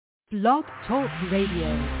Blog Talk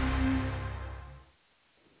Radio.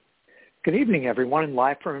 Good evening, everyone.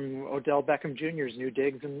 Live from Odell Beckham Jr.'s new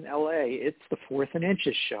digs in L.A., it's the Fourth and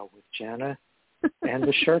Inches show with Jana and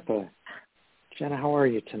the Sherpa. Jana, how are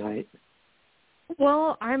you tonight?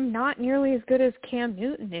 Well, I'm not nearly as good as Cam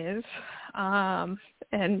Newton is.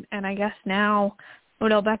 And I guess now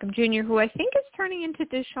Odell Beckham Jr., who I think is turning into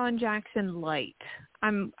Deshaun Jackson light.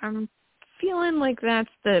 I'm feeling like that's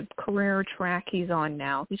the career track he's on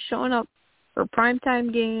now. He's showing up for a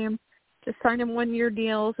primetime game. Just sign him 1-year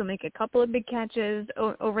deals. He'll make a couple of big catches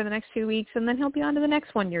over the next few weeks, and then he'll be on to the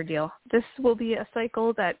next 1-year deal. This will be a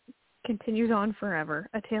cycle that continues on forever,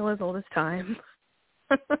 a tale as old as time.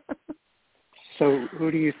 So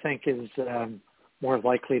who do you think is more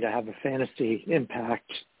likely to have a fantasy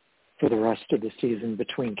impact for the rest of the season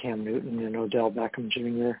between Cam Newton and Odell Beckham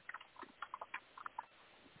Jr.?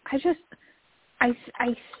 I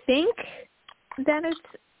think that it's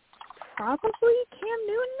probably Cam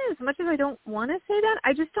Newton, as much as I don't want to say that.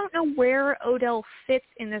 I just don't know where Odell fits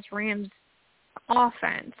in this Rams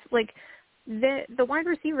offense. Like, the wide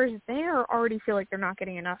receivers there already feel like they're not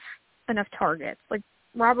getting enough targets. Like,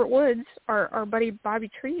 Robert Woods, our buddy Bobby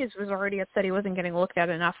Trees, was already upset he wasn't getting looked at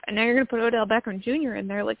enough. And now you're going to put Odell Beckham Jr. in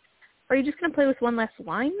there. Like, are you just going to play with one less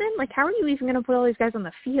lineman? Like, how are you even going to put all these guys on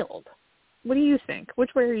the field? What do you think?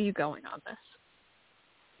 Which way are you going on this?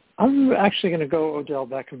 I'm actually going to go Odell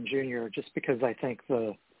Beckham Jr. just because I think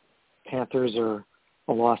the Panthers are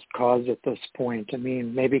a lost cause at this point. I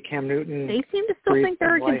mean, maybe Cam Newton. They seem to still think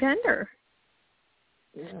they're a contender.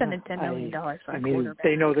 Spending $10 million on a quarterback.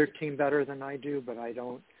 They know their team better than I do, but I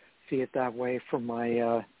don't see it that way from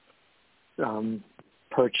my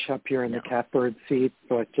perch up here in the catbird seat.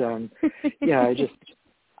 But, yeah,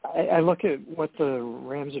 I look at what the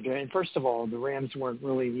Rams are doing. First of all, the Rams weren't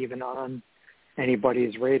really even on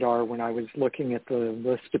anybody's radar when I was looking at the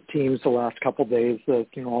list of teams the last couple of days that,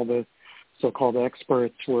 all the so-called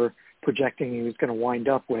experts were projecting he was going to wind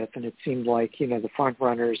up with. And it seemed like, the front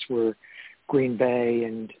runners were Green Bay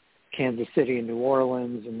and Kansas City and New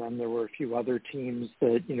Orleans. And then there were a few other teams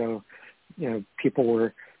that, people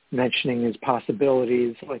were mentioning as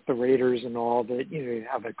possibilities, like the Raiders and all, that,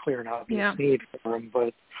 have a clear and obvious need for them.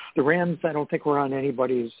 But the Rams, I don't think were on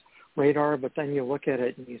anybody's radar, but then you look at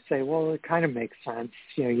it and you say, well, it kind of makes sense.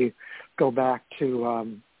 You go back to,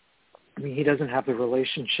 he doesn't have the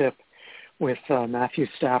relationship with Matthew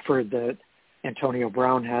Stafford that Antonio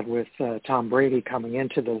Brown had with Tom Brady coming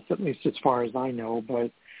into this, at least as far as I know. But,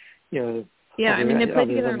 yeah, I mean, they played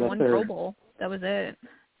together in one Pro Bowl. That was it.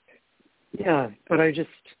 Yeah, but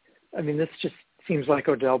this just seems like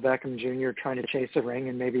Odell Beckham Jr. trying to chase a ring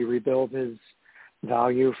and maybe rebuild his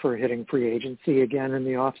value for hitting free agency again in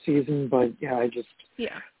the off season. But and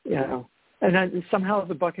then somehow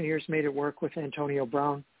the Buccaneers made it work with Antonio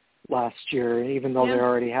Brown last year, even though they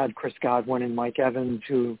already had Chris Godwin and Mike Evans,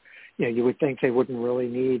 who you would think they wouldn't really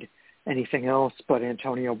need anything else, but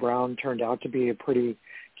Antonio Brown turned out to be a pretty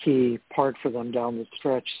key part for them down the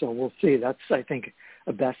stretch. So we'll see. That's, I think,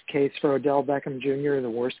 a best case for Odell Beckham Jr. The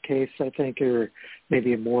worst case, I think, or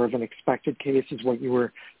maybe more of an expected case, is what you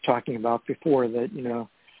were talking about before, that,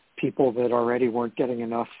 people that already weren't getting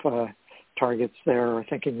enough targets there, or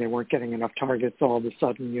thinking they weren't getting enough targets, all of a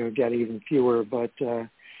sudden, get even fewer. But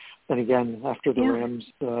then again, after the Rams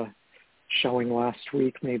showing last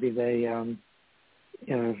week, maybe they,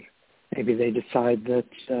 decide that,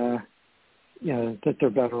 that they're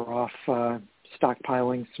better off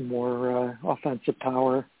stockpiling some more offensive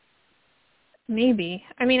power. Maybe.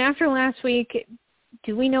 I mean, after last week,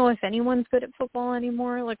 do we know if anyone's good at football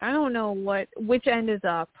anymore? Like, I don't know which end is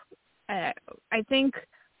up. I think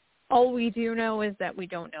all we do know is that we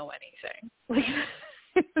don't know anything. Like,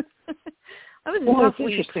 that was a tough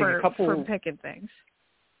week for picking things.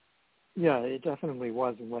 Yeah, it definitely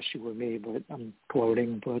was, unless you were me, but I'm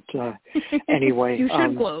gloating. But anyway. You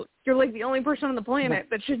should gloat. You're like the only person on the planet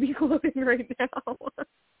that should be gloating right now.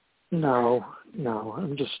 No,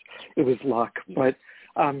 it was luck. But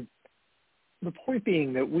the point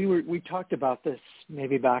being that we talked about this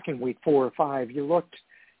maybe back in week 4 or 5. You looked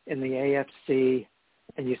in the AFC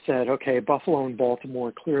and you said, okay, Buffalo and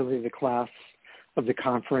Baltimore, clearly the class of the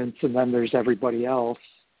conference, and then there's everybody else.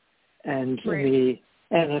 And in the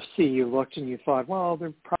NFC, you looked and you thought, well, there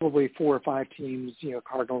are probably 4 or 5 teams,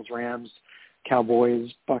 Cardinals, Rams,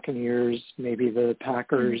 Cowboys, Buccaneers, maybe the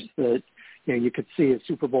Packers, that, you could see as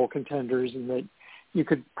Super Bowl contenders, and that you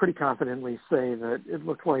could pretty confidently say that it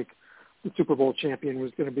looked like the Super Bowl champion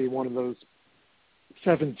was going to be one of those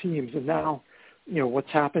 7 teams. And now,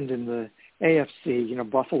 what's happened in the AFC,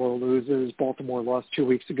 Buffalo loses. Baltimore lost 2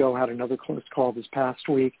 weeks ago, had another close call this past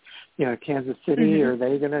week. Kansas City, are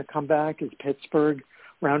they going to come back? Is Pittsburgh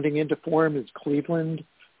rounding into form? Is Cleveland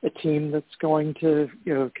a team that's going to,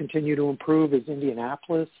 continue to improve? Is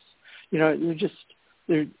Indianapolis?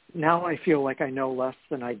 Now I feel like I know less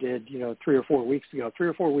than I did, 3 or 4 weeks ago. 3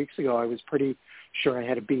 or 4 weeks ago, I was pretty sure I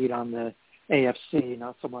had a beat on the AFC,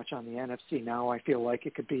 not so much on the NFC. Now I feel like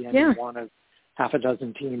it could be any one of half a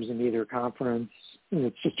dozen teams in either conference. And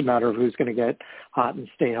it's just a matter of who's going to get hot and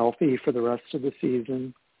stay healthy for the rest of the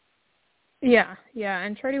season. Yeah,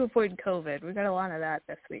 and try to avoid COVID. We've got a lot of that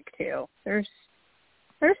this week too. There's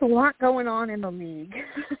a lot going on in the league,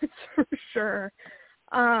 for sure.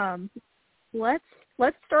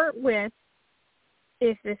 Let's start with,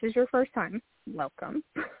 if this is your first time, welcome.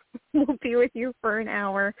 We'll be with you for an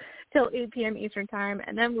hour till 8 p.m. Eastern Time,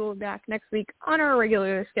 and then we'll be back next week on our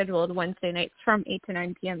regularly scheduled Wednesday nights from 8 to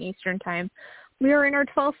 9 p.m. Eastern Time. We are in our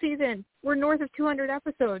 12th season. We're north of 200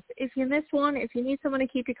 episodes. If you miss one, if you need someone to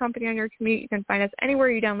keep you company on your commute, you can find us anywhere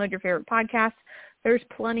you download your favorite podcast. There's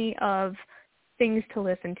plenty of things to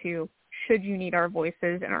listen to should you need our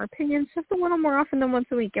voices and our opinions just a little more often than once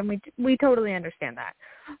a week, and we totally understand that.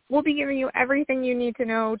 We'll be giving you everything you need to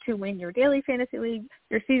know to win your daily fantasy league,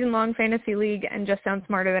 your season-long fantasy league, and just sound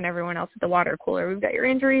smarter than everyone else at the water cooler. We've got your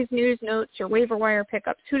injuries, news, notes, your waiver wire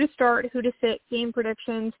pickups, who to start, who to sit, game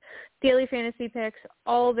predictions, daily fantasy picks,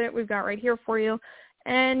 all of it we've got right here for you.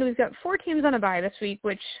 And we've got 4 teams on a bye this week,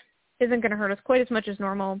 which isn't going to hurt us quite as much as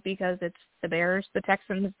normal because it's the Bears, the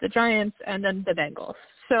Texans, the Giants, and then the Bengals.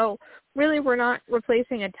 So really we're not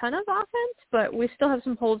replacing a ton of offense, but we still have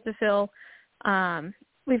some holes to fill.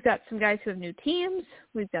 We've got some guys who have new teams.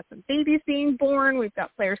 We've got some babies being born. We've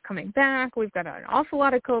got players coming back. We've got an awful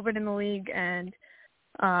lot of COVID in the league. And,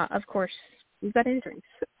 of course, we've got injuries.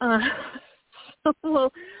 So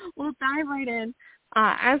we'll dive right in.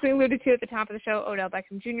 As we alluded to at the top of the show, Odell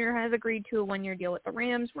Beckham Jr. has agreed to a 1-year deal with the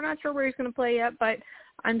Rams. We're not sure where he's going to play yet, but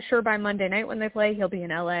I'm sure by Monday night when they play, he'll be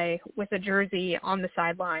in L.A. with a jersey on the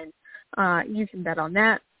sideline. You can bet on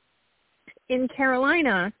that. In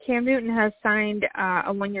Carolina, Cam Newton has signed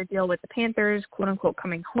a 1-year deal with the Panthers, quote-unquote,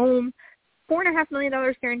 coming home. $4.5 million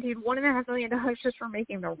guaranteed, $1.5 million just for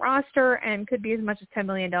making the roster, and could be as much as $10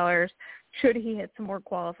 million should he hit some more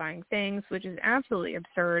qualifying things, which is absolutely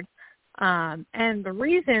absurd. And the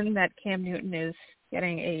reason that Cam Newton is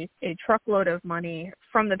getting a truckload of money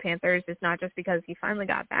from the Panthers is not just because he finally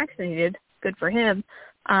got vaccinated, good for him,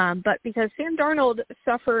 but because Sam Darnold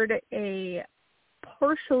suffered a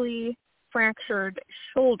partially fractured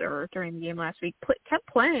shoulder during the game last week, kept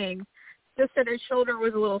playing, just said his shoulder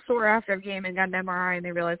was a little sore after the game and got an MRI and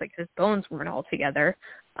they realized like his bones weren't all together.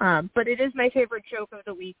 But it is my favorite joke of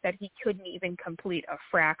the week that he couldn't even complete a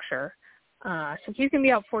fracture. So he's going to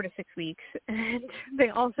be out 4 to 6 weeks. And they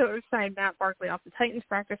also signed Matt Barkley off the Titans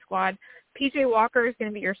practice squad. P.J. Walker is going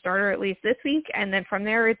to be your starter at least this week, and then from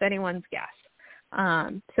there it's anyone's guess.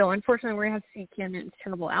 So unfortunately we're going to have to see Cam Newton's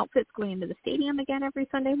terrible outfits going into the stadium again every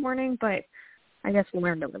Sunday morning, but I guess we'll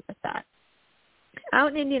learn to live with that.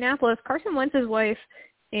 Out in Indianapolis, Carson Wentz's wife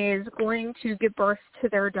is going to give birth to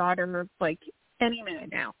their daughter like any minute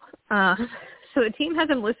now. So the team has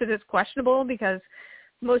him listed as questionable because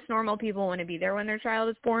most normal people want to be there when their child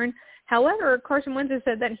is born. However, Carson Wentz has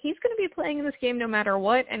said that he's going to be playing in this game no matter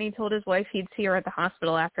what, and he told his wife he'd see her at the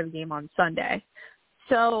hospital after the game on Sunday.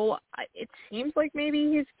 So it seems like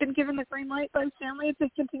maybe he's been given the green light by his family to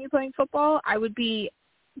continue playing football. I would be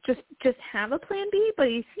just have a plan B, but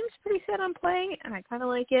he seems pretty set on playing, and I kind of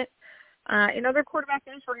like it. In other quarterback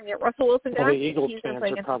news, we're going to get Russell Wilson back. Well, the Eagles fans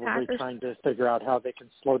are probably trying to figure out how they can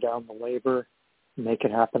slow down the labor and make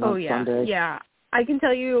it happen on Sunday. Yeah. I can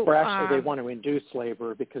tell you. Or actually, they want to induce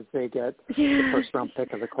labor because they get the first-round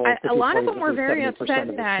pick of the Colts. A lot of them were very upset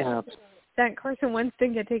that Carson Wentz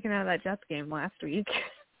didn't get taken out of that Jets game last week.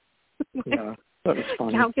 Yeah, that was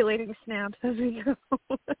funny. Calculating snaps as we go.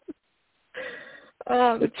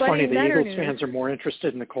 It's funny, the Eagles fans are more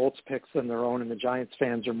interested in the Colts picks than their own, and the Giants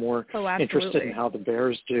fans are more interested in how the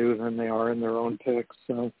Bears do than they are in their own picks.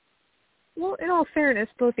 So. Well, in all fairness,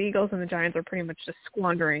 both the Eagles and the Giants are pretty much just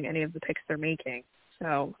squandering any of the picks they're making.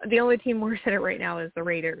 So the only team worse at it right now is the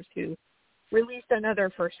Raiders, who released another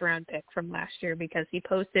first-round pick from last year because he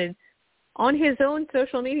posted on his own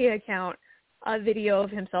social media account a video of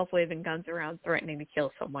himself waving guns around threatening to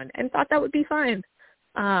kill someone and thought that would be fine.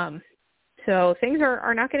 So things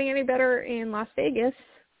are not getting any better in Las Vegas.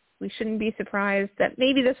 We shouldn't be surprised that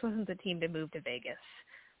maybe this wasn't the team to move to Vegas.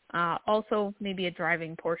 Also, maybe a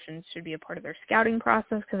driving portion should be a part of their scouting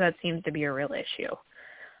process because that seems to be a real issue.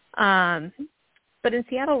 But in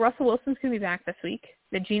Seattle, Russell Wilson's going to be back this week.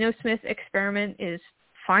 The Geno Smith experiment is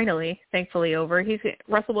finally, thankfully, over.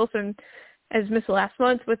 Russell Wilson has missed last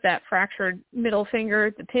month with that fractured middle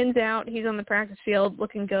finger. The pin's out. He's on the practice field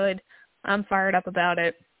looking good. I'm fired up about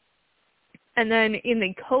it. And then in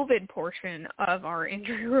the COVID portion of our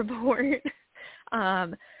injury report,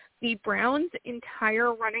 the Browns'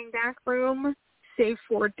 entire running back room, save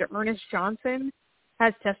for D'Ernest Johnson,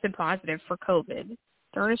 has tested positive for COVID.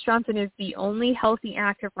 D'Ernest Johnson is the only healthy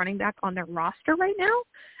active running back on their roster right now,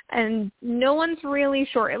 and no one's really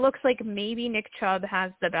sure. It looks like maybe Nick Chubb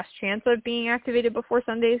has the best chance of being activated before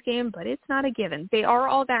Sunday's game, but it's not a given. They are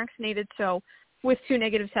all vaccinated, so with 2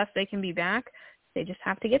 negative tests, they can be back. They just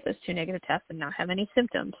have to get those 2 negative tests and not have any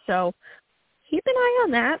symptoms. So keep an eye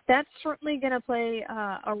on that. That's certainly going to play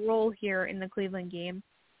a role here in the Cleveland game.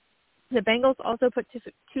 The Bengals also put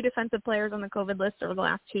 2 defensive players on the COVID list over the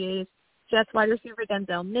last 2 days. Jets wide receiver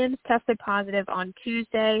Denzel Mims tested positive on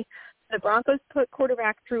Tuesday. The Broncos put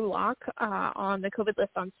quarterback Drew Lock on the COVID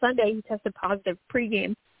list on Sunday. He tested positive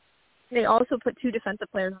pregame. They also put 2 defensive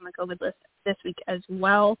players on the COVID list this week as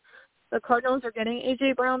well. The Cardinals are getting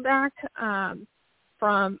A.J. Brown back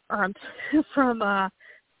from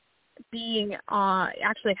being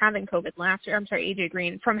actually having COVID last year. I'm sorry, A.J.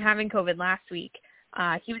 Green, from having COVID last week.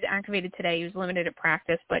 He was activated today. He was limited at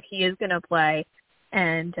practice, but he is going to play,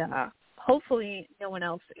 and hopefully no one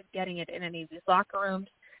else is getting it in any of these locker rooms.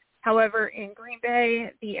 However, in Green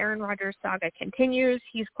Bay, the Aaron Rodgers saga continues.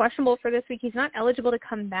 He's questionable for this week. He's not eligible to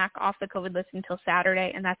come back off the COVID list until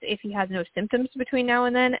Saturday, and that's if he has no symptoms between now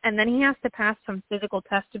and then. And then he has to pass some physical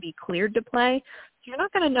tests to be cleared to play. So you're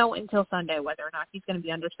not going to know until Sunday whether or not he's going to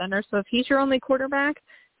be under center. So if he's your only quarterback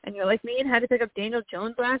and you're like me and had to pick up Daniel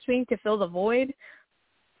Jones last week to fill the void,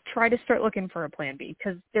 try to start looking for a plan B,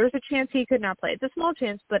 because there's a chance he could not play. It's a small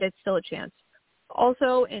chance, but it's still a chance.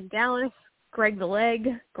 Also in Dallas, Greg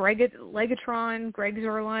Zuerlein,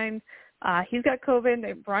 he's got COVID.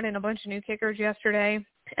 They brought in a bunch of new kickers yesterday.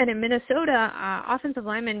 And in Minnesota, offensive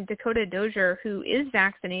lineman Dakota Dozier, who is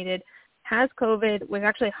vaccinated, has COVID, was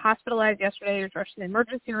actually hospitalized yesterday. He was rushed to the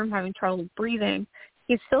emergency room having trouble breathing.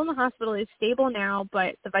 He's still in the hospital. He's stable now,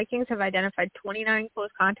 but the Vikings have identified 29 close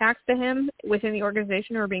contacts to him within the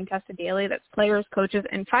organization who are being tested daily. That's players, coaches,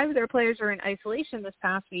 and 5 of their players are in isolation this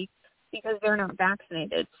past week because they're not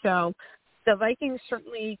vaccinated. So the Vikings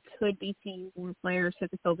certainly could be seeing more players hit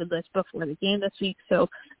the COVID list before the game this week. So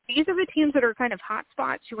these are the teams that are kind of hot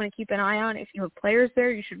spots you want to keep an eye on. If you have players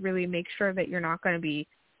there, you should really make sure that you're not going to be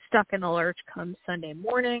stuck in the lurch come Sunday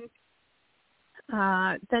morning.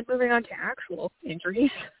 Then moving on to actual injuries,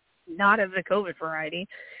 not of the COVID variety.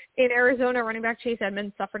 In Arizona, running back Chase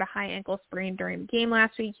Edmonds suffered a high ankle sprain during the game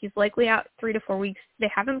last week. He's likely out 3 to 4 weeks.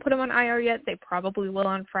 They haven't put him on IR yet. They probably will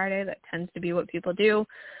on Friday. That tends to be what people do.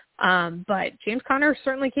 But James Conner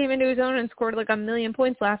certainly came into his own and scored like 1 million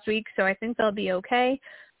points last week, so I think they'll be okay.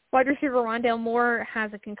 Wide receiver Rondale Moore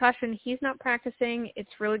has a concussion. He's not practicing.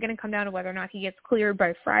 It's really going to come down to whether or not he gets cleared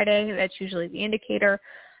by Friday. That's usually the indicator.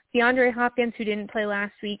 DeAndre Hopkins, who didn't play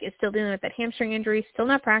last week, is still dealing with that hamstring injury, still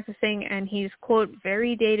not practicing, and he's, quote,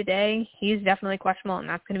 very day-to-day. He's definitely questionable, and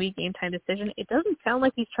that's going to be a game-time decision. It doesn't sound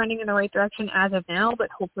like he's trending in the right direction as of now, but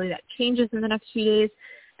hopefully that changes in the next few days.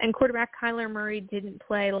 And quarterback Kyler Murray didn't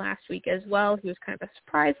play last week as well. He was kind of a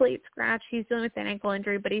surprise late scratch. He's dealing with an ankle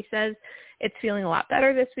injury, but he says it's feeling a lot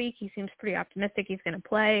better this week. He seems pretty optimistic he's going to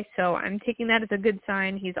play, so I'm taking that as a good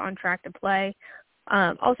sign. He's on track to play.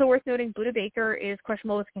 Also worth noting, Budda Baker is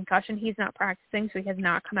questionable with concussion. He's not practicing, so he has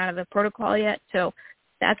not come out of the protocol yet. So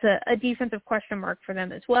that's a defensive question mark for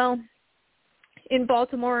them as well. In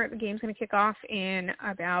Baltimore, the game's going to kick off in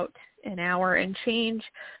about an hour and change.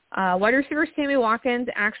 Wide receiver Sammy Watkins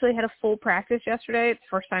actually had a full practice yesterday. It's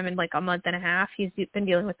the first time in like a month and a half. He's been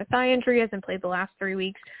dealing with a thigh injury, hasn't played the last 3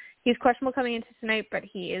 weeks. He's questionable coming into tonight, but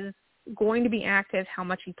he is going to be active. How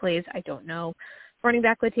much he plays, I don't know. Running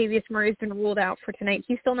back Latavius Murray has been ruled out for tonight.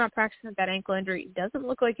 He's still not practicing with that ankle injury. It doesn't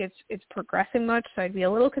look like it's progressing much, so I'd be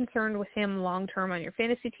a little concerned with him long-term on your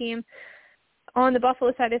fantasy team. On the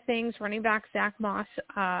Buffalo side of things, running back Zach Moss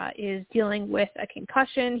is dealing with a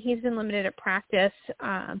concussion. He's been limited at practice,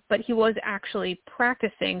 but he was actually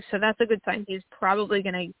practicing, so that's a good sign. He's probably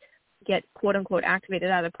going to get, quote-unquote,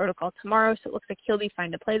 activated out of the protocol tomorrow, so it looks like he'll be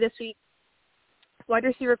fine to play this week. Wide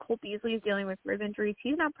receiver Cole Beasley is dealing with rib injuries.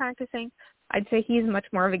 He's not practicing. I'd say he's much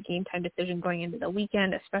more of a game-time decision going into the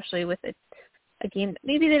weekend, especially with a game that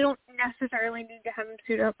maybe they don't necessarily need to have him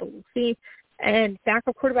suit up, but we'll see. And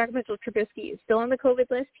backup quarterback Mitchell Trubisky is still on the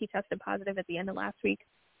COVID list. He tested positive at the end of last week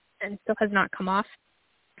and still has not come off.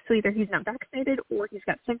 So either he's not vaccinated or he's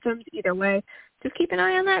got symptoms. Either way, just keep an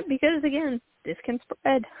eye on that because, again, this can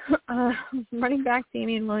spread. Running back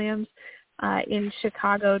Damian Williams in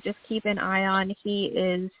Chicago, just keep an eye on. He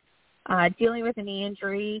is dealing with a knee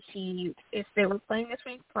injury. If they were playing this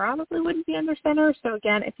week, probably wouldn't be under center. So,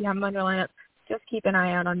 again, if you have him under lineup, just keep an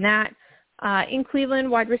eye out on that. In Cleveland,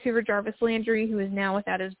 wide receiver Jarvis Landry, who is now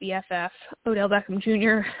without his BFF, Odell Beckham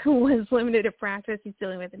Jr., was limited at practice. He's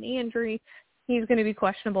dealing with a knee injury. He's going to be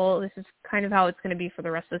questionable. This is kind of how it's going to be for the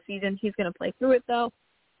rest of the season. He's going to play through it, though.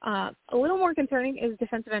 A little more concerning is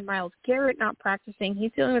defensive end Myles Garrett not practicing.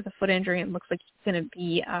 He's dealing with a foot injury and looks like he's going to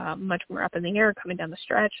be much more up in the air coming down the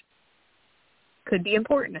stretch. Could be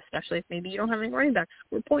important, especially if maybe you don't have any running backs to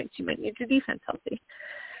score points. You might need your defense healthy.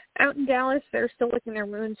 Out in Dallas, they're still licking their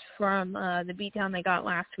wounds from the beatdown they got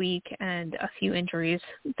last week and a few injuries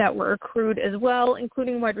that were accrued as well,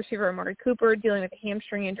 including wide receiver Amari Cooper dealing with a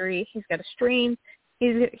hamstring injury. He's got a strain.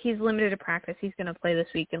 He's limited to practice. He's going to play this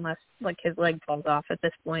week unless his leg falls off at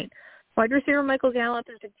this point. Wide receiver Michael Gallup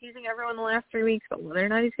has been teasing everyone the last 3 weeks, but whether or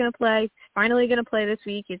not he's going to play, he's finally going to play this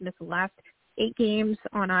week. He's missed the last 8 games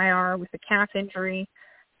on IR with a calf injury.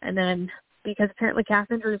 And then because apparently calf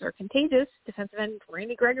injuries are contagious, defensive end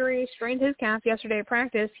Randy Gregory strained his calf yesterday at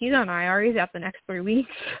practice. He's on IR. He's out the next 3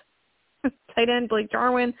 weeks. Tight end Blake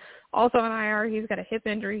Jarwin, also on IR. He's got a hip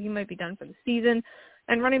injury. He might be done for the season.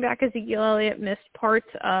 And running back Ezekiel Elliott missed parts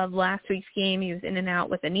of last week's game. He was in and out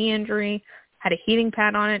with a knee injury, had a heating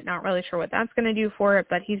pad on it. Not really sure what that's going to do for it,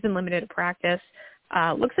 but he's been limited to practice.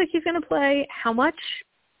 Looks like he's going to play. How much?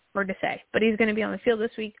 Hard to say, but he's going to be on the field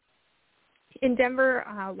this week. In Denver,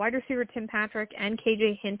 wide receiver Tim Patrick and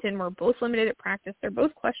KJ Hinton were both limited at practice. They're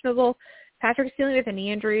both questionable. Patrick's dealing with a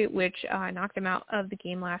knee injury, which knocked him out of the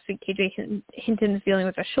game last week. KJ Hinton's dealing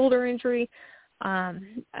with a shoulder injury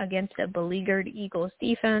against a beleaguered Eagles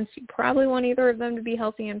defense. You probably want either of them to be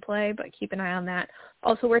healthy and play, but keep an eye on that.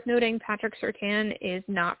 Also worth noting, Patrick Surtain is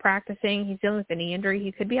not practicing. He's dealing with a knee injury.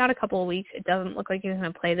 He could be out a couple of weeks. It doesn't look like he's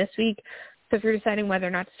going to play this week. So if you're deciding whether or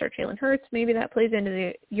not to start Jalen Hurts, maybe that plays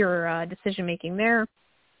into your decision-making there.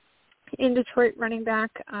 In Detroit, running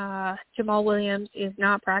back Jamal Williams is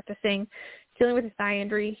not practicing, dealing with a thigh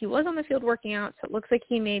injury. He was on the field working out, so it looks like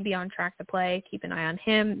he may be on track to play. Keep an eye on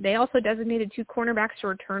him. They also designated 2 cornerbacks to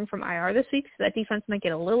return from IR this week, so that defense might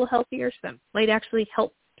get a little healthier, so that might actually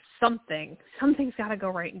help something. Something's got to go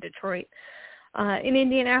right in Detroit. In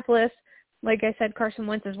Indianapolis, like I said, Carson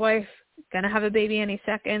Wentz's wife going to have a baby any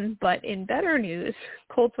second. But in better news,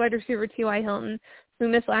 Colts wide receiver T.Y. Hilton, who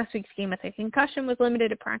missed last week's game with a concussion, was limited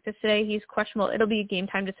to practice today. He's questionable. It'll be a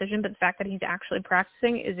game-time decision, but the fact that he's actually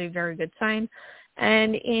practicing is a very good sign.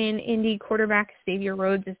 And in Indy, quarterback Xavier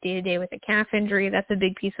Rhodes is day-to-day with a calf injury. That's a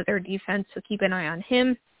big piece of their defense, so keep an eye on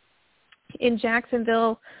him. In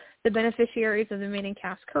Jacksonville, the beneficiaries of the Manning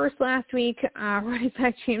calf curse last week, running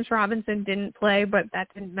back James Robinson didn't play, but that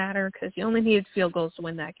didn't matter because he only needed field goals to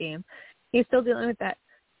win that game. He's still dealing with that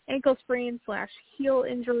ankle sprain/heel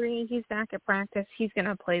injury. He's back at practice. He's going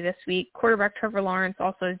to play this week. Quarterback Trevor Lawrence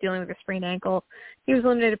also is dealing with a sprained ankle. He was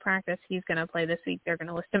limited to practice. He's going to play this week. They're going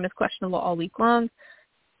to list him as questionable all week long.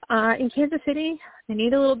 In Kansas City, they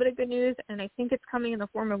need a little bit of good news, and I think it's coming in the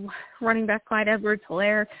form of running back Clyde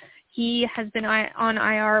Edwards-Helaire. He has been on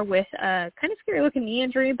IR with a kind of scary-looking knee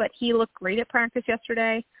injury, but he looked great at practice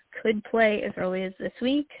yesterday. Could play as early as this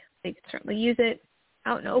week. They could certainly use it.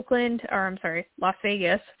 Out in Las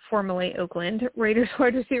Vegas, formerly Oakland, Raiders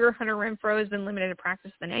wide receiver Hunter Renfrow has been limited to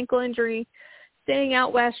practice with an ankle injury. Staying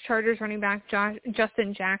out west, Chargers running back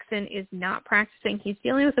Justin Jackson is not practicing. He's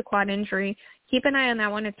dealing with a quad injury. Keep an eye on that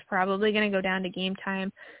one. It's probably going to go down to game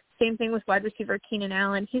time. Same thing with wide receiver Keenan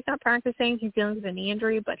Allen. He's not practicing. He's dealing with a knee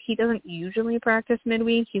injury, but he doesn't usually practice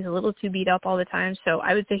midweek. He's a little too beat up all the time, so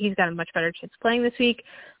I would say he's got a much better chance playing this week.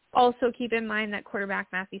 Also, keep in mind that quarterback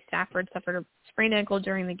Matthew Stafford suffered a sprained ankle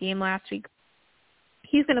during the game last week.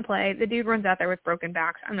 He's going to play. The dude runs out there with broken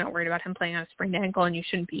backs. I'm not worried about him playing on a sprained ankle, and you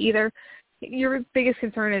shouldn't be either. Your biggest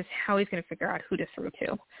concern is how he's going to figure out who to throw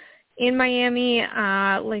to. In Miami,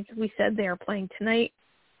 like we said, they are playing tonight.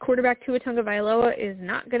 Quarterback Tua Tagovailoa is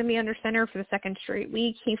not going to be under center for the second straight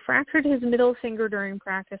week. He fractured his middle finger during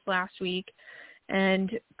practice last week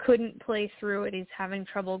and couldn't play through it. He's having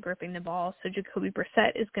trouble gripping the ball, so Jacoby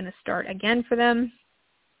Brissett is going to start again for them.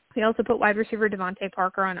 They also put wide receiver Devontae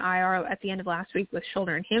Parker on IR at the end of last week with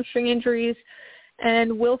shoulder and hamstring injuries.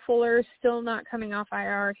 And Will Fuller still not coming off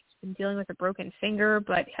IR. He's been dealing with a broken finger,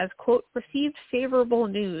 but has, quote, received favorable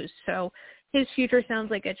news. So his future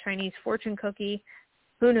sounds like a Chinese fortune cookie.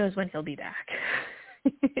 Who knows when he'll be back?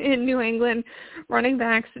 in New England. Running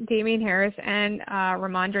backs Damian Harris and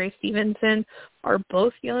Ramondre Stevenson are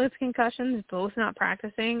both dealing with concussions, both not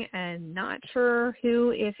practicing, and not sure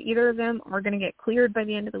if either of them are going to get cleared by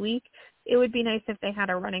the end of the week. It would be nice if they had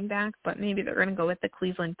a running back, but maybe they're going to go with the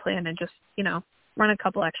Cleveland plan and just, run a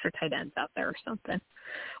couple extra tight ends out there or something.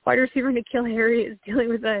 Wide receiver N'Keal Harry is dealing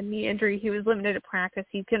with a knee injury. He was limited to practice.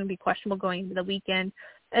 He's going to be questionable going into the weekend,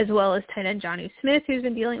 as well as tight end Jonnu Smith, who's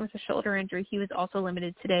been dealing with a shoulder injury. He was also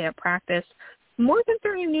limited today at practice. More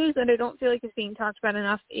concerning news that I don't feel like is being talked about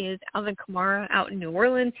enough is Alvin Kamara out in New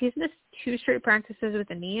Orleans. He's missed 2 straight practices with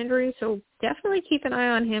a knee injury, so definitely keep an eye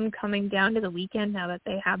on him coming down to the weekend now that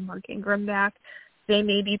they have Mark Ingram back. They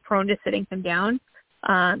may be prone to sitting him down.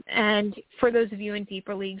 And for those of you in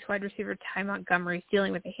deeper leagues, wide receiver Ty Montgomery is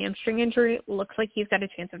dealing with a hamstring injury. Looks like he's got a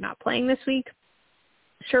chance of not playing this week.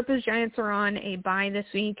 Sherpa's Giants are on a bye this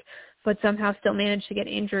week, but somehow still managed to get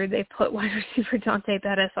injured. They put wide receiver Dante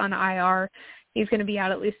Pettis on IR. He's going to be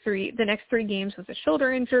out at least the next 3 games with a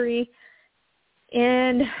shoulder injury.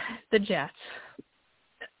 And the Jets.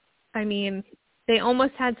 I mean, they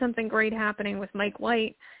almost had something great happening with Mike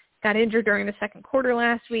White. Got injured during the second quarter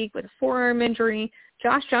last week with a forearm injury.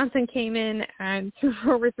 Josh Johnson came in and threw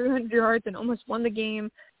for over 300 yards and almost won the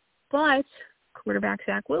game. But quarterback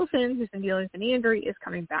Zach Wilson, who's been dealing with a knee injury, is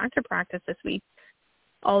coming back to practice this week.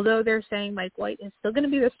 Although they're saying Mike White is still going to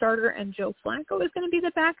be the starter and Joe Flacco is going to be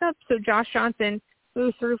the backup. So Josh Johnson,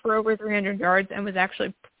 who threw for over 300 yards and was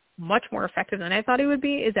actually much more effective than I thought he would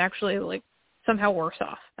be, is actually somehow worse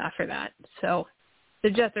off after that. So the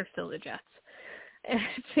Jets are still the Jets.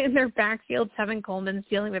 In their backfield, Tevin Coleman's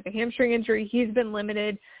dealing with a hamstring injury. He's been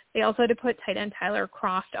limited. They also had to put tight end Tyler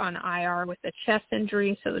Kroft on IR with a chest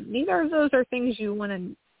injury. So neither of those are things you want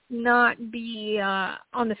to not be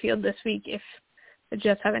on the field this week if the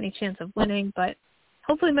Jets have any chance of winning. But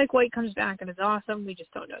hopefully Mike White comes back and is awesome. We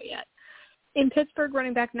just don't know yet. In Pittsburgh,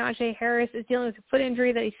 running back Najee Harris is dealing with a foot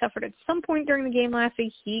injury that he suffered at some point during the game last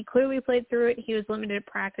week. He clearly played through it. He was limited at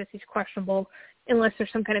practice. He's questionable. Unless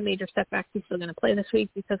there's some kind of major setback, he's still going to play this week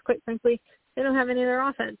because, quite frankly, they don't have any other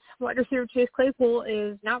offense. Wide receiver Chase Claypool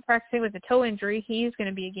is not practicing with a toe injury. He's going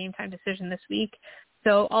to be a game-time decision this week.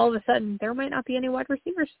 So all of a sudden, there might not be any wide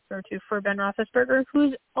receivers to throw to for Ben Roethlisberger,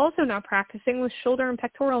 who's also not practicing with shoulder and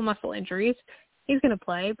pectoral muscle injuries. He's going to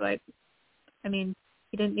play, but, I mean,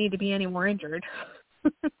 he didn't need to be any more injured.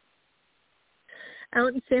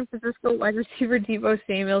 Out in San Francisco, wide receiver Deebo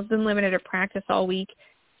Samuel's been limited at practice all week.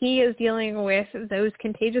 He is dealing with those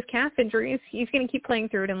contagious calf injuries. He's going to keep playing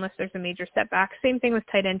through it unless there's a major setback. Same thing with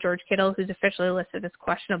tight end George Kittle, who's officially listed as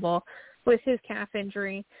questionable with his calf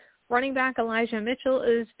injury. Running back Elijah Mitchell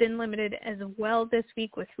has been limited as well this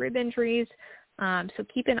week with rib injuries. So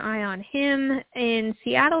keep an eye on him. In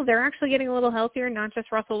Seattle, they're actually getting a little healthier, not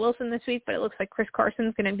just Russell Wilson this week, but it looks like Chris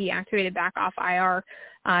Carson's going to be activated back off IR.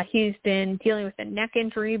 He's been dealing with a neck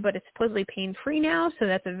injury, but it's supposedly pain-free now, so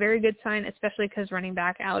that's a very good sign, especially because running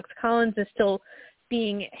back Alex Collins is still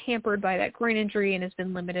being hampered by that groin injury and has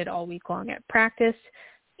been limited all week long at practice.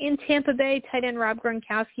 In Tampa Bay, tight end Rob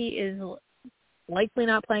Gronkowski is likely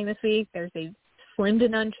not playing this week. There's a slim to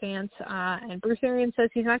none chance, and Bruce Arians says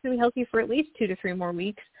he's not going to be healthy for at least 2 to 3 more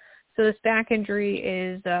weeks. So this back injury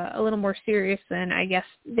is a little more serious than I guess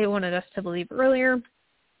they wanted us to believe earlier.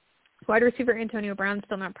 Wide receiver Antonio Brown's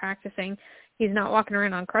still not practicing. He's not walking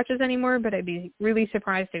around on crutches anymore, but I'd be really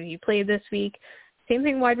surprised if he played this week. Same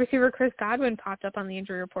thing, wide receiver Chris Godwin popped up on the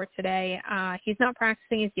injury report today. He's not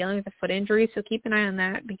practicing. He's dealing with a foot injury, so keep an eye on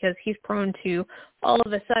that because he's prone to all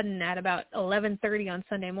of a sudden at about 11:30 on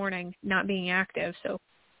Sunday morning not being active. So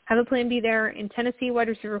have a plan B there. In Tennessee, wide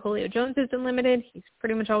receiver Julio Jones has been limited. He's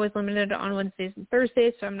pretty much always limited on Wednesdays and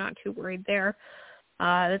Thursdays, so I'm not too worried there.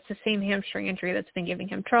 That's the same hamstring injury that's been giving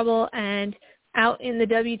him trouble. And out in the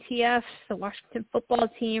WTF, the Washington football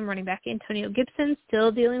team, running back Antonio Gibson, still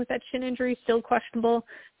dealing with that shin injury, still questionable,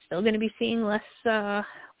 still going to be seeing less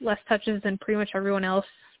touches than pretty much everyone else,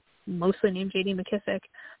 mostly named J.D. McKissick.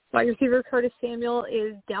 Wide receiver Curtis Samuel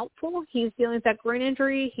is doubtful. He's dealing with that groin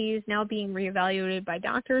injury. He's now being reevaluated by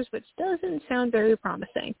doctors, which doesn't sound very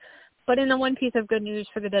promising. But in the one piece of good news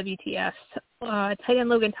for the WTF, tight end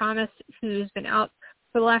Logan Thomas, who's been out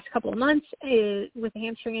for the last couple of months with a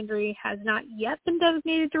hamstring injury, has not yet been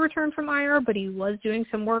designated to return from IR, but he was doing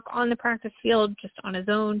some work on the practice field just on his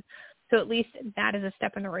own. So at least that is a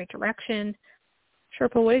step in the right direction.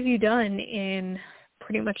 Sherpa, what have you done in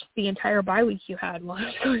pretty much the entire bye week you had while I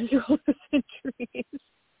was going through all those injuries?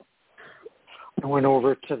 I went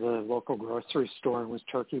over to the local grocery store and was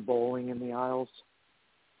turkey bowling in the aisles.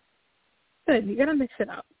 Good. You got to mix it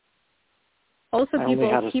up. Also, I only people,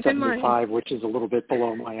 had a keep in mind 75, which is a little bit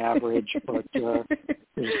below my average, but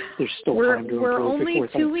there's still time to we're improve only before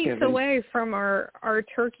 2 weeks Thanksgiving. away from our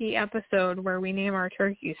turkey episode where we name our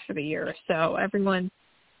turkeys for the year. So everyone,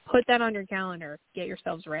 put that on your calendar. Get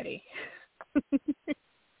yourselves ready.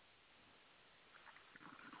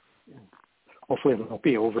 Hopefully it won't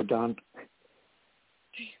be overdone.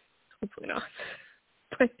 Hopefully not.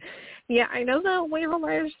 But yeah, I know the waiver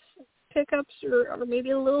wires pickups are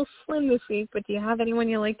maybe a little slim this week, but do you have anyone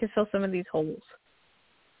you like to fill some of these holes?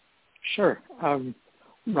 Sure.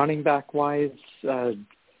 Running back wise,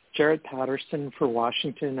 Jared Patterson for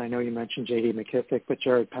Washington. I know you mentioned J.D. McKissick, but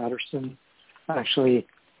Jared Patterson actually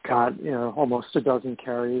got almost a dozen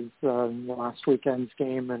carries in the last weekend's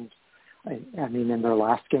game, and I mean in their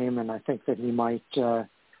last game, and I think that he might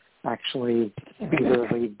actually be their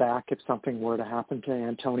lead back if something were to happen to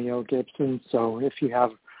Antonio Gibson. So if you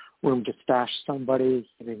have room to stash somebody,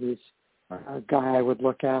 he's a guy I would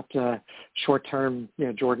look at. Short term,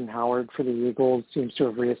 Jordan Howard for the Eagles seems to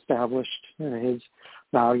have reestablished his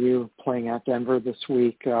value playing at Denver this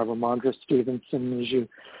week. Ramondre Stevenson, as you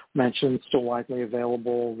mentioned, still widely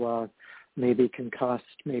available, maybe concussed,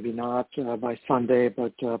 maybe not by Sunday,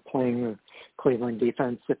 but playing the Cleveland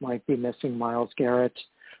defense that might be missing Myles Garrett.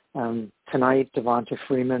 Tonight, Devonta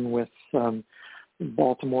Freeman with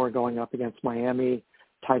Baltimore going up against Miami.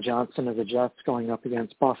 Ty Johnson of the Jets going up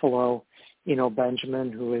against Buffalo. Eno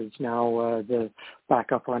Benjamin, who is now the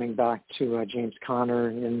backup running back to James Conner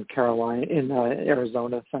in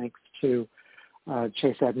Arizona, thanks to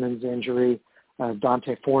Chase Edmonds' injury.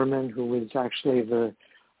 Dante Foreman, who was actually the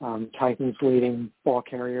Titans' leading ball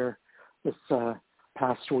carrier this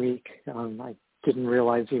past week. I didn't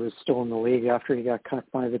realize he was still in the league after he got cut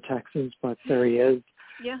by the Texans, but there he is.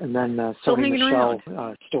 Yeah. And then Sony Michel,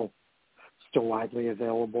 still widely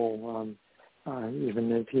available,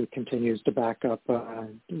 even if he continues to back up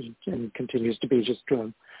and continues to be just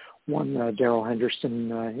one Darrell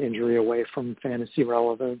Henderson injury away from fantasy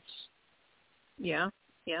relevance. Yeah.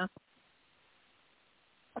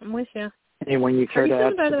 I'm with you. Anyone you care to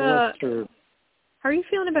add to the list? Or? How are you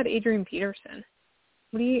feeling about Adrian Peterson?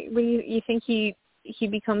 What do you think he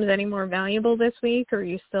becomes any more valuable this week, or are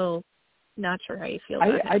you still not sure how you feel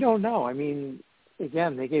about it? I don't know. I mean,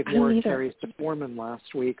 again, they gave more carries to Foreman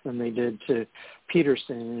last week than they did to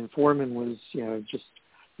Peterson, and Foreman was, just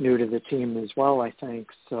new to the team as well, I think.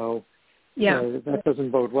 So, that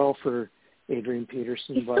doesn't bode well for Adrian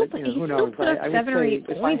Peterson. But who knows? Put up I 7 or 8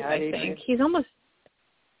 points. I think he's almost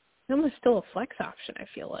still a flex option. I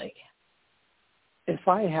feel like. If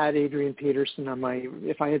I had Adrian Peterson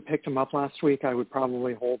if I had picked him up last week, I would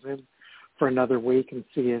probably hold him for another week and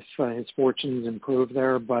see if his fortunes improve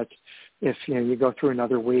there. But if you go through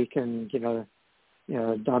another week and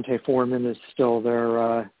Dante Foreman is still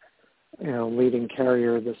their leading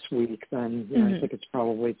carrier this week, then I think it's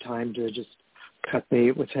probably time to just cut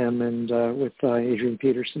bait with him and with Adrian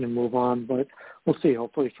Peterson and move on. But we'll see.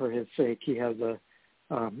 Hopefully, for his sake, he has a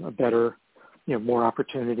better, more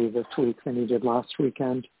opportunity this week than he did last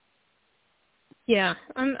weekend. Yeah,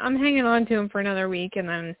 I'm hanging on to him for another week, and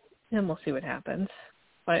then we'll see what happens.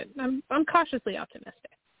 But I'm cautiously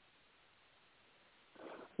optimistic.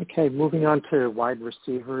 Okay, moving on to wide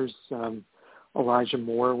receivers. Elijah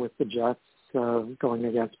Moore with the Jets going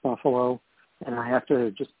against Buffalo, and I have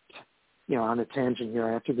to just, on a tangent here,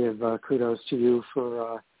 I have to give kudos to you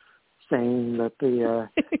for saying that the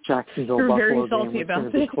Jacksonville Buffalo game was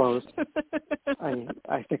going to be close.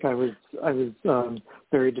 I think I was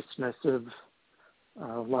very dismissive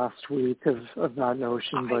last week of that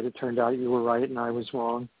notion, but it turned out you were right and I was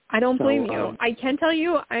wrong. I don't blame you. I can tell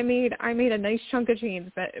you, I made a nice chunk of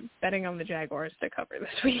change betting on the Jaguars to cover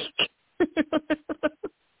this week.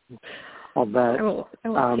 I'll bet. I will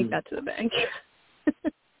take that to the bank.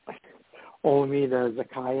 Olamide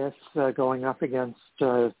Zacchaeus going up against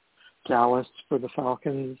Dallas for the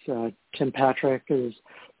Falcons. Tim Patrick is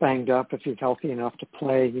banged up. If he's healthy enough to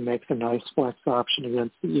play, he makes a nice flex option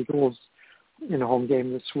against the Eagles in a home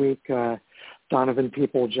game this week. Donovan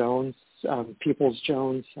Peoples-Jones,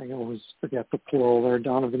 I always forget the plural there,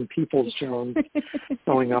 Donovan Peoples-Jones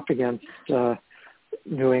going up against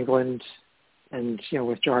New England, and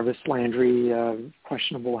with Jarvis Landry,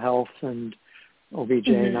 questionable health, and OBJ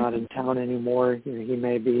not in town anymore. He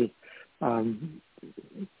may be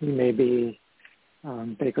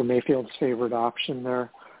Baker Mayfield's favorite option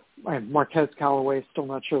there. Marquez Callaway, still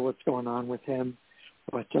not sure what's going on with him,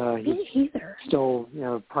 but he's still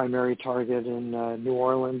primary target in New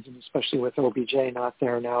Orleans, and especially with OBJ not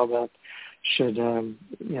there now, that should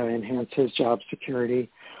enhance his job security.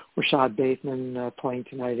 Rashad Bateman playing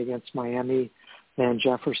tonight against Miami. Van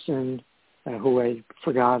Jefferson who I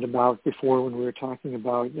forgot about before when we were talking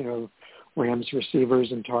about, Rams receivers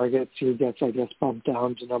and targets. He gets, I guess, bumped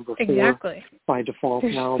down to number 4 by default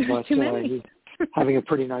now. But he's having a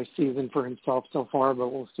pretty nice season for himself so far, but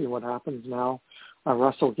we'll see what happens now.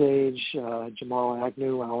 Russell Gage, Jamal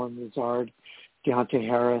Agnew, Alan Lazard, Deontay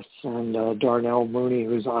Harris, and Darnell Mooney,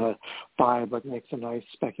 who's on a bye but makes a nice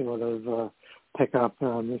speculative pickup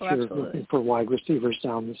if you're looking for wide receivers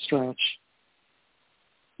down the stretch.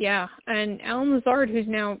 Yeah, and Alan Lazard, who's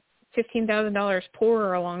now $15,000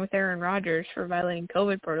 poorer along with Aaron Rodgers for violating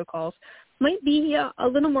COVID protocols, might be a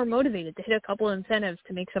little more motivated to hit a couple of incentives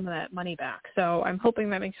to make some of that money back. So I'm hoping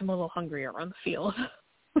that makes him a little hungrier on the field.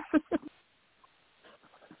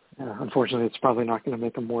 Yeah, unfortunately, it's probably not going to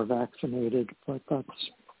make him more vaccinated, but that's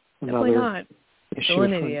Definitely another not. issue for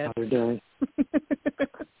another day.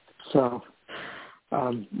 So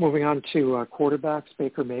moving on to quarterbacks,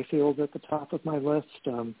 Baker Mayfield at the top of my list.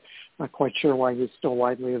 Not quite sure why he's still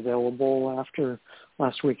widely available after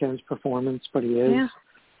last weekend's performance, but he is.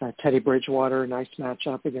 Yeah. Teddy Bridgewater, nice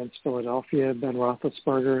matchup against Philadelphia. Ben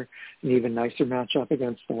Roethlisberger, an even nicer matchup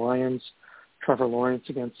against the Lions. Trevor Lawrence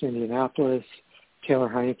against Indianapolis. Taylor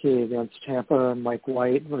Heineke against Tampa. Mike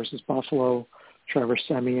White versus Buffalo. Trevor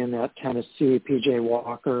Siemian at Tennessee. P.J.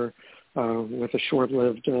 Walker with a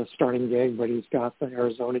short-lived starting gig, but he's got the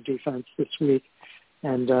Arizona defense this week.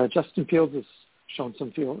 And Justin Fields has shown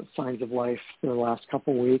some signs of life the last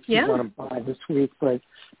couple of weeks. Yeah. He's on a bye this week, but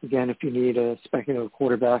again, if you need a speculative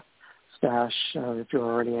quarterback stash, if you're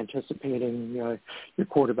already anticipating your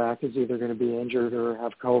quarterback is either going to be injured or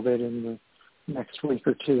have COVID in the next week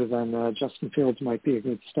or two, then Justin Fields might be a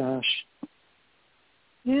good stash.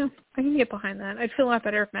 Yeah, I can get behind that. I'd feel a lot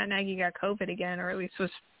better if Matt Nagy got COVID again, or at least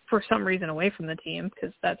was for some reason away from the team,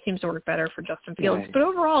 because that seems to work better for Justin Fields. Right. But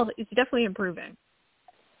overall, it's definitely improving.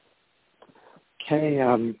 Okay,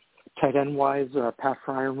 tight end-wise, Pat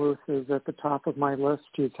Freiermuth is at the top of my list.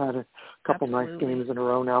 He's had a couple nice games in a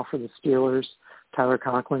row now for the Steelers. Tyler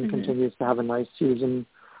Conklin continues to have a nice season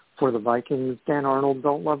for the Vikings. Dan Arnold,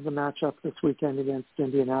 don't love the matchup this weekend against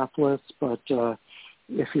Indianapolis, but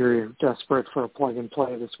if you're desperate for a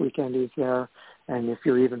plug-and-play this weekend, he's there. And if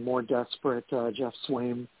you're even more desperate, Jeff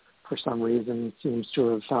Swaim, for some reason, seems to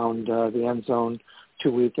have found the end zone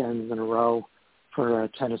 2 weekends in a row for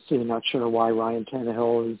Tennessee. Not sure why Ryan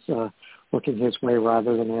Tannehill is looking his way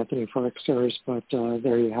rather than Anthony Ferguson, but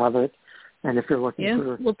there you have it. And if you're looking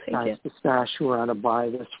for guys to stash who are on a bye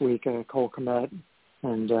this week, Cole Kmet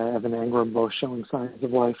and Evan Engram both showing signs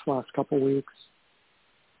of life last couple of weeks.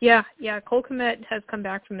 Yeah. Cole Kmet has come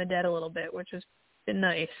back from the dead a little bit, which has been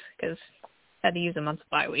nice because had to use a month's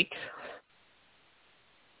bye weeks.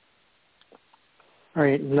 All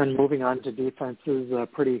right, and then moving on to defenses,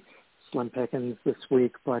 pretty slim pickings this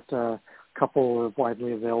week, but a couple of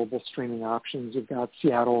widely available streaming options. You've got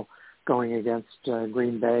Seattle going against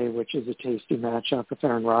Green Bay, which is a tasty matchup if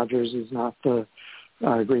Aaron Rodgers is not the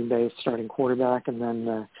Green Bay starting quarterback, and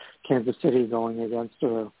then Kansas City going against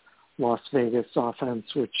a Las Vegas offense,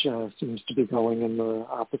 which seems to be going in the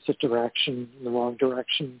opposite direction, in the wrong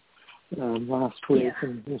direction last week,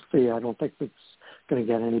 and we'll see. I don't think it's going to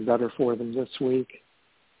get any better for them this week.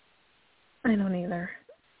 I don't either.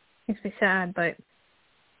 Makes me sad, but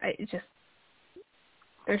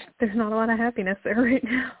there's not a lot of happiness there right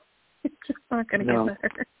now. It's just not going to get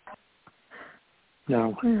better.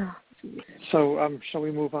 No. Oh, so shall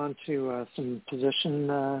we move on to some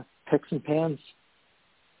position picks and pans?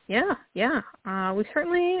 Yeah. We've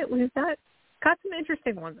got some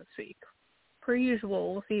interesting ones this week. Per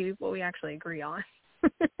usual, we'll see what we actually agree on.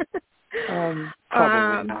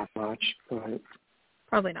 Probably not much, but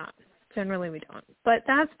probably not. Generally, we don't. But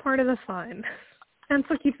that's part of the fun. That's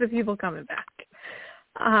what keeps the people coming back.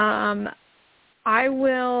 I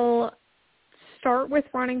will start with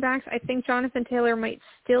running backs. I think Jonathan Taylor might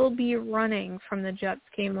still be running from the Jets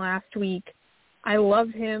game last week. I love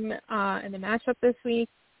him in the matchup this week,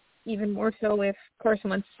 even more so if Carson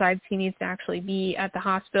Wentz decides he needs to actually be at the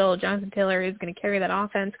hospital. Jonathan Taylor is going to carry that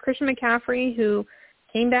offense. Christian McCaffrey, who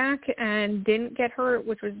came back and didn't get hurt,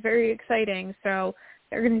 which was very exciting, so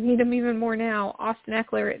they're going to need him even more now. Austin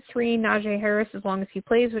Eckler at 3, Najee Harris as long as he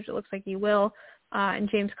plays, which it looks like he will, and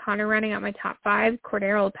James Conner running out my top 5,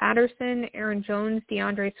 Cordero Patterson, Aaron Jones,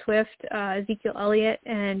 DeAndre Swift, Ezekiel Elliott,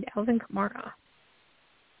 and Alvin Kamara.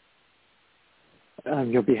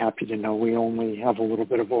 You'll be happy to know we only have a little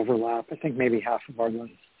bit of overlap. I think maybe half of our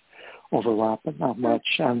list overlap, but not much.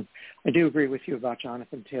 I do agree with you about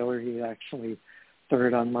Jonathan Taylor. He's actually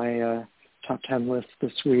third on my top 10 list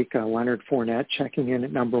this week. Leonard Fournette checking in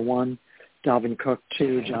at number 1, Dalvin Cook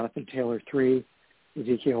 2, Jonathan Taylor 3,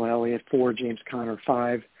 Ezekiel Elliott 4, James Conner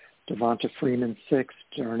 5, Devonta Freeman 6,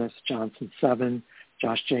 Ernest Johnson 7,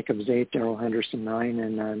 Josh Jacobs 8, Darrell Henderson 9,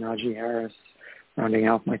 and Najee Harris rounding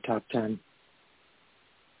out my top 10.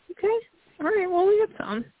 Okay. All right. Well, we got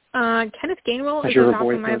some. Kenneth Gainwell is your on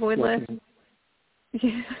top of my avoid list. looking?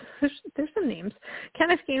 Yeah, there's some names.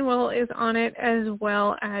 Kenneth Gainwell is on it, as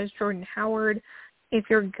well as Jordan Howard. If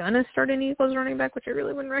you're going to start an Eagles running back, which I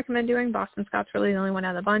really wouldn't recommend doing, Boston Scott's really the only one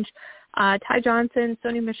out of the bunch. Ty Johnson,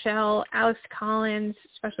 Sony Michel, Alex Collins,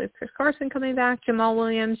 especially with Chris Carson coming back, Jamal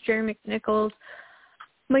Williams, Jerry McNichols,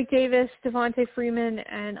 Mike Davis, Devontae Freeman,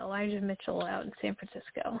 and Elijah Mitchell out in San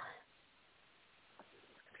Francisco.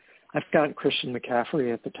 I've got Christian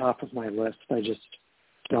McCaffrey at the top of my list. I just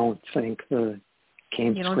don't think the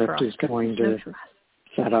Kane script is going to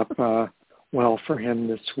set up well for him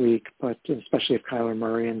this week, but especially if Kyler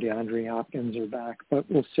Murray and DeAndre Hopkins are back. But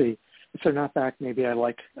we'll see. If they're not back, maybe I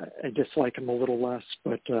dislike him a little less,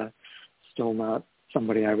 but still not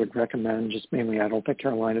somebody I would recommend. Just mainly I don't think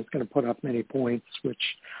Carolina's going to put up many points, which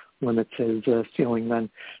limits his ceiling. Then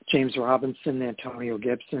James Robinson, Antonio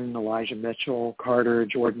Gibson, Elijah Mitchell, Carter,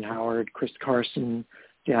 Jordan Howard, Chris Carson,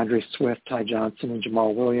 DeAndre Swift, Ty Johnson, and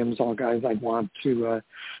Jamal Williams, all guys I'd want to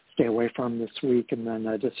stay away from this week. And then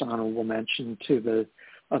dishonorable mention to the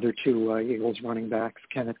other two Eagles running backs,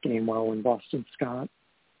 Kenneth Gainwell and Boston Scott.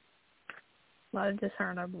 A lot of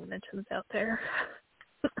dishonorable mentions out there.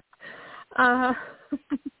 How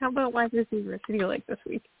about wide receivers? Who do you like this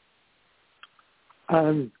week?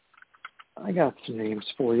 I got some names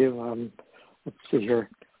for you. Let's see here.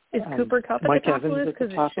 Is Cooper Kupp at Mike the top Evans of the list? at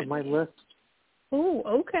the top of my list. Oh,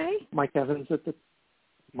 okay. Mike Evans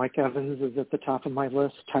is at the top of my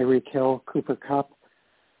list. Tyreek Hill, Cooper Kupp,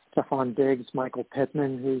 Stephon Diggs, Michael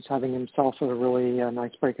Pittman, who's having himself a really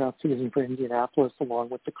nice breakout season for Indianapolis, along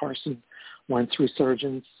with the Carson Wentz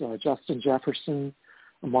resurgence. Justin Jefferson,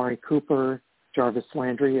 Amari Cooper, Jarvis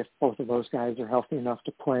Landry, if both of those guys are healthy enough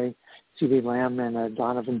to play, CeeDee Lamb, and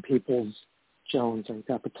Donovan Peoples-Jones. I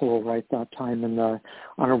got the plural right that time. And the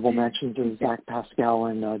honorable mentions is Zach Pascal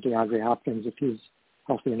and DeAndre Hopkins, if he's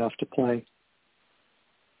healthy enough to play.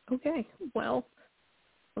 Okay. Well,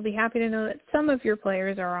 I'll be happy to know that some of your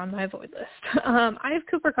players are on my void list. I have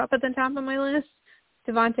Cooper Kupp at the top of my list,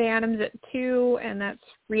 Devontae Adams at 2, and that's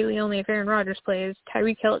really only if Aaron Rodgers plays,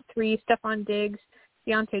 Tyreek Hill at 3, Stephon Diggs,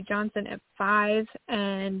 Deontay Johnson at 5,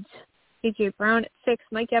 and A.J. Brown at 6,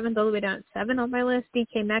 Mike Evans all the way down at 7 on my list,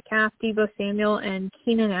 DK Metcalf, Deebo Samuel, and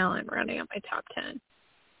Keenan Allen rounding out my top 10.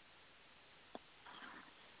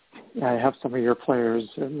 Yeah, I have some of your players,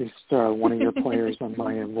 at least one of your players on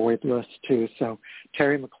my avoid list too. So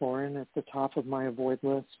Terry McLaurin at the top of my avoid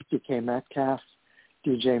list, DK Metcalf,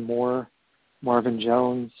 DJ Moore, Marvin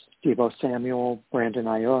Jones, Deebo Samuel, Brandon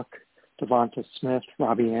Ayuk, Devonta Smith,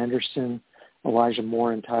 Robbie Anderson, Elijah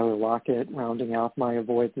Moore, and Tyler Lockett rounding out my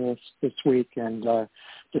avoid list this week. And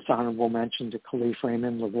dishonorable mention to Khalif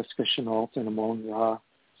Raymond, Laviska Shenault, and Amon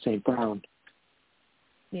St. Brown.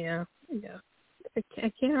 Yeah.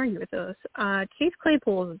 I can't argue with those. Chase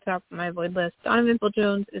Claypool is at the top of my avoid list. Donovan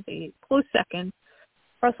Peoples-Jones is a close second.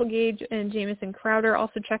 Russell Gage and Jamison Crowder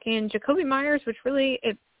also check in. Jacoby Myers, which really,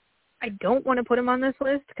 I don't want to put him on this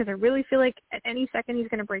list because I really feel like at any second he's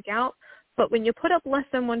going to break out. But when you put up less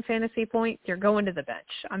than 1 fantasy point, you're going to the bench.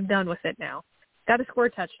 I'm done with it now. Got to score a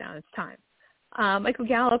touchdown. It's time. Michael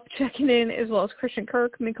Gallup checking in, as well as Christian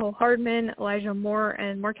Kirk, Mecole Hardman, Elijah Moore,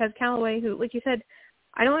 and Marquez Callaway, who, like you said,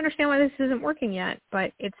 I don't understand why this isn't working yet,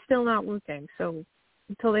 but it's still not working. So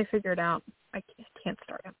until they figure it out, I can't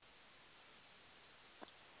start him.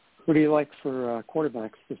 Who do you like for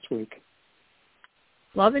quarterbacks this week?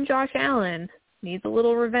 Love and Josh Allen needs a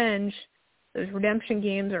little revenge. Those redemption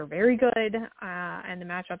games are very good, and the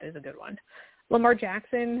matchup is a good one. Lamar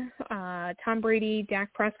Jackson, Tom Brady,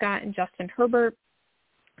 Dak Prescott, and Justin Herbert.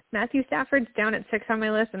 Matthew Stafford's down at 6 on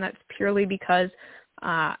my list, and that's purely because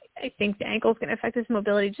I think the ankle is going to affect his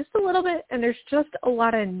mobility just a little bit, and there's just a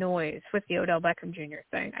lot of noise with the Odell Beckham Jr.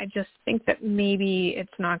 thing. I just think that maybe it's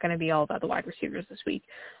not going to be all about the wide receivers this week.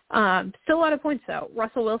 Still a lot of points, though.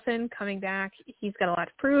 Russell Wilson coming back. He's got a lot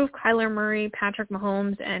to prove. Kyler Murray, Patrick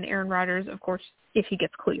Mahomes, and Aaron Rodgers, of course, if he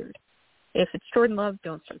gets cleared. If it's Jordan Love,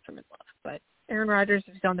 don't start Jordan Love. But Aaron Rodgers,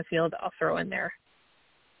 if he's on the field, I'll throw in there.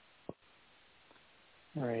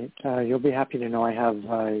 All right. You'll be happy to know I have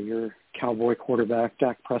your Cowboy quarterback,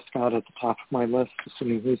 Dak Prescott, at the top of my list,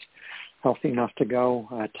 assuming he's healthy enough to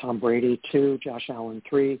go. Tom Brady, 2, Josh Allen,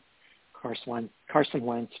 3, Carson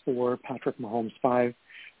Wentz, 4, Patrick Mahomes, 5,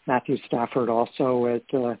 Matthew Stafford also at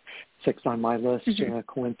 6 on my list,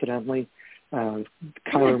 coincidentally.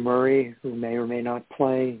 Kyler Murray, who may or may not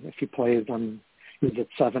play. If he plays, he's at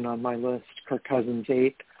 7 on my list. Kirk Cousins,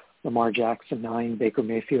 8. Lamar Jackson 9, Baker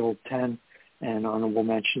Mayfield 10, and honorable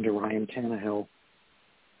mention to Ryan Tannehill.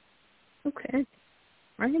 Okay.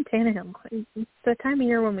 Ryan Tannehill. It's the time of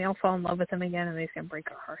year when we all fall in love with him again and he's going to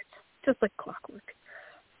break our hearts, just like clockwork.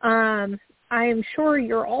 I am sure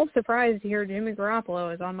you're all surprised to hear Jimmy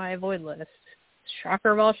Garoppolo is on my avoid list.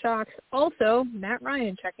 Shocker of all shocks. Also, Matt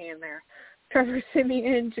Ryan checking in there. Trevor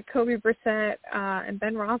Siemian, Jacoby Brissett, and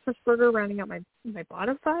Ben Roethlisberger rounding out my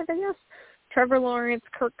bottom five, I guess. Trevor Lawrence,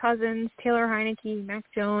 Kirk Cousins, Taylor Heineke, Mac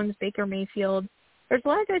Jones, Baker Mayfield. There's a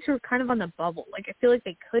lot of guys who are kind of on the bubble. Like, I feel like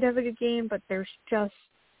they could have a good game, but there's just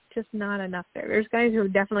not enough there. There's guys who are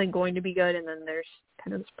definitely going to be good, and then there's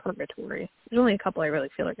kind of this purgatory. There's only a couple I really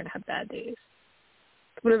feel are going to have bad days.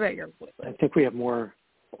 What about your avoid list? I think we have more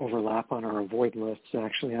overlap on our avoid lists,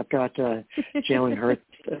 actually. I've got Jalen Hurts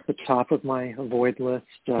at the top of my avoid list,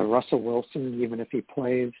 Russell Wilson, even if he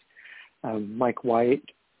plays, Mike White,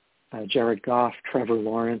 Jared Goff, Trevor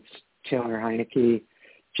Lawrence, Taylor Heineke,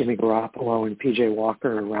 Jimmy Garoppolo, and P.J.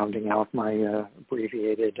 Walker are rounding out my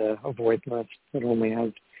abbreviated avoid list that only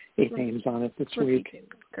has 8 names on it this week.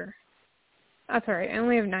 That's all right. I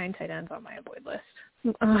only have 9 tight ends on my avoid list.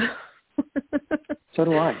 So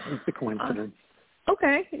do I. It's a coincidence.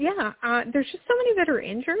 Okay, yeah. There's just so many that are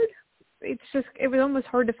injured. It was almost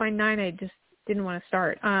hard to find 9 I just didn't want to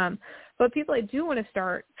start. But people I do want to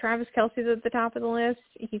start, Travis Kelce's at the top of the list.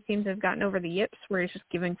 He seems to have gotten over the yips where he's just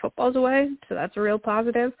giving footballs away, so that's a real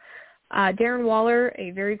positive. Darren Waller,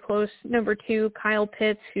 a very close number 2. Kyle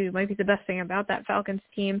Pitts, who might be the best thing about that Falcons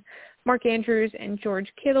team. Mark Andrews and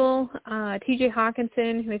George Kittle. T.J.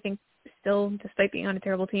 Hawkinson, who I think still, despite being on a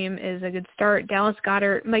terrible team, is a good start. Dallas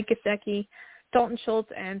Goedert, Mike Gesicki, Dalton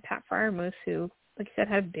Schultz, and Pat Freiermuth, who, like I said,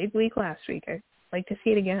 had a big week last week. I'd like to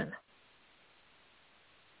see it again.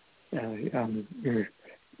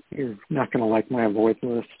 You're not going to like my avoid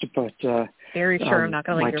list, but very sure I'm not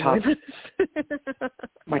going to like your avoid list.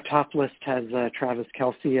 My top list has Travis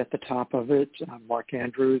Kelce at the top of it, Mark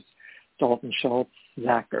Andrews, Dalton Schultz,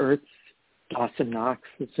 Zach Ertz, Dawson Knox,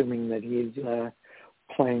 assuming that he's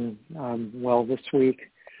playing well this week,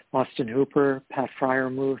 Austin Hooper, Pat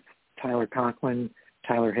Freiermuth, Tyler Conklin,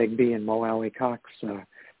 Tyler Higbee, and Mo Alley Cox,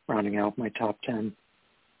 rounding out my top 10.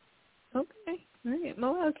 Okay. All right.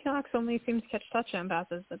 Mo Alley Cox only seems to catch touchdown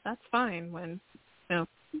passes, but that's fine when,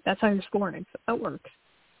 that's how you're scoring, so that works.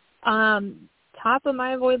 Top of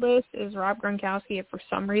my avoid list is Rob Gronkowski. If for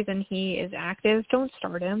some reason he is active, don't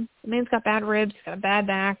start him. The man's got bad ribs, he's got a bad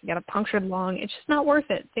back, he's got a punctured lung. It's just not worth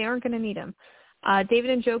it. They aren't going to need him.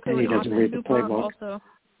 David Njoku and Austin Hooper also.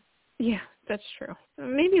 Yeah, that's true.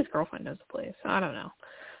 Maybe his girlfriend knows the place. I don't know.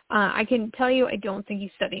 I can tell you I don't think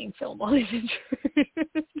he's studying film while he's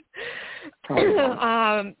injured.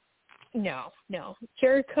 No.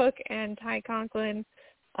 Jared Cook and Tyler Conklin,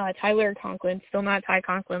 still not Ty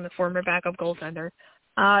Conklin, the former backup goaltender.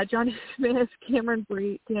 Johnny Smith, Cameron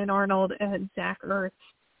Brate, Dan Arnold, and Zach Ertz.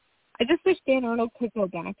 I just wish Dan Arnold could go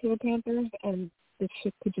back to the Panthers and this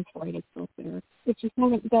shit could just write itself there. It's just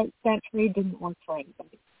that trade didn't work for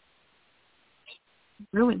anybody.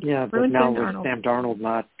 Ruined. Yeah, but ruined now with Arnold. Sam Darnold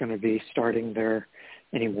not going to be starting there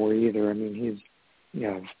anymore either. I mean,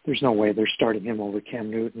 there's no way they're starting him over Cam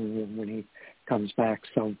Newton when he comes back.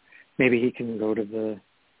 So maybe he can go to the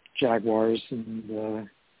Jaguars and,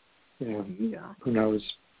 who knows?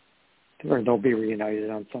 Or they'll be reunited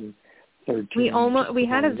on some third team. We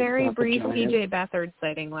had a very brief CJ Beathard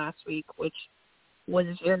sighting last week, which was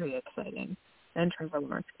very exciting. And Trevor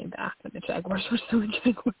Lawrence came back, and the Jaguars were still the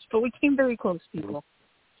Jaguars. But we came very close, people.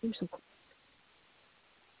 So close.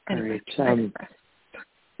 Anyway,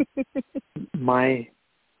 my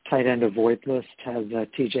tight end avoid list has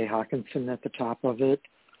T.J. Hawkinson at the top of it,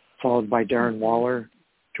 followed by Darren Waller,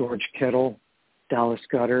 George Kittle, Dallas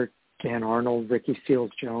Goedert, Dan Arnold, Ricky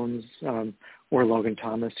Seals-Jones, or Logan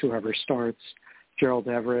Thomas, whoever starts, Gerald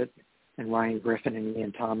Everett, and Ryan Griffin and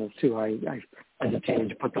Ian Thomas, who I hesitated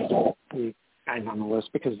to put those guys on the list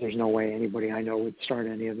because there's no way anybody I know would start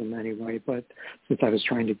any of them anyway. But since I was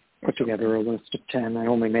trying to put together a list of 10, I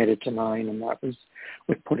only made it to 9, and that was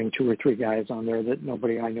with putting 2 or 3 guys on there that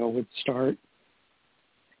nobody I know would start.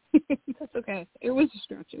 That's okay. It was a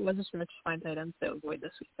stretch. It was a stretch to find tight ends to avoid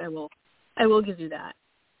this week. I will give you that.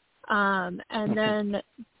 And then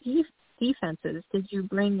defenses. Did you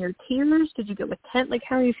bring your tiers? Did you go with 10? Like,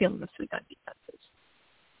 how are you feeling this week on defenses?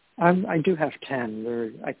 I do have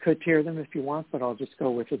 10. I could tier them if you want, but I'll just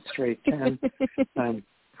go with it straight 10.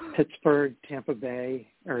 Pittsburgh, Tampa Bay,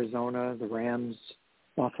 Arizona, the Rams,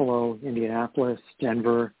 Buffalo, Indianapolis,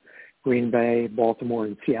 Denver, Green Bay, Baltimore,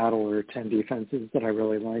 and Seattle are 10 defenses that I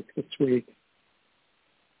really like this week.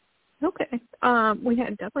 Okay. We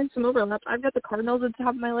had definitely some overlap. I've got the Cardinals at the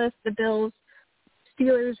top of my list, the Bills,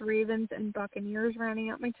 Steelers, Ravens, and Buccaneers rounding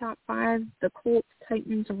out my top 5. The Colts,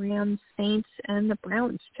 Titans, Rams, Saints, and the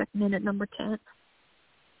Browns checking in at number 10.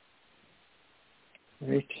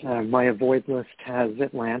 Right. My avoid list has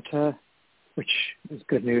Atlanta, which is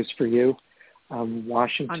good news for you.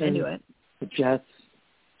 Washington, I'm into it. the Jets,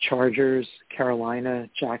 Chargers, Carolina,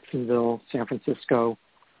 Jacksonville, San Francisco,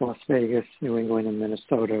 Las Vegas, New England, and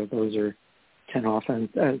Minnesota. Those are 10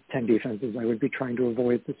 defenses I would be trying to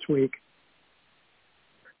avoid this week.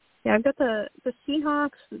 Yeah, I've got the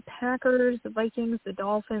Seahawks, the Packers, the Vikings, the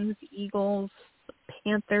Dolphins, the Eagles, the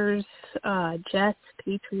Panthers, Jets,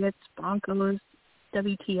 Patriots, Broncos,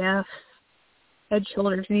 WTF, head,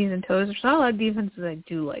 shoulders, knees, and toes. There's not a lot of defenses I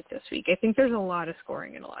do like this week. I think there's a lot of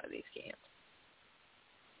scoring in a lot of these games.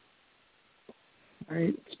 All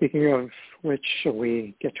right. Speaking of which, shall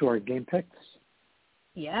we get to our game picks?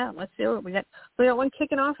 Yeah, let's do it. We got one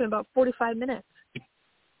kicking off in about 45 minutes.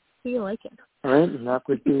 Who you liking? All right, and that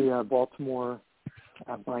would be Baltimore,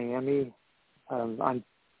 Miami. On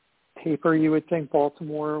paper, you would think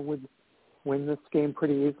Baltimore would win this game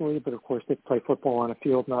pretty easily, but of course they play football on a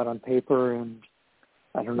field, not on paper, and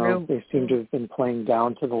I don't know, they seem to have been playing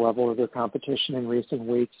down to the level of their competition in recent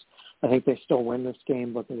weeks. I think they still win this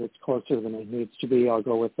game, but it's closer than it needs to be. I'll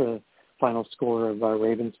go with the final score of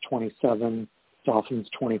Ravens 27, Dolphins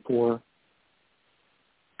 24.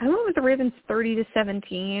 I went with the Ravens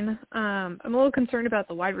 30-17. I'm a little concerned about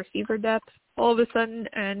the wide receiver depth all of a sudden,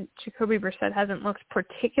 and Jacoby Brissett hasn't looked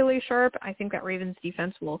particularly sharp. I think that Ravens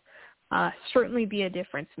defense will certainly be a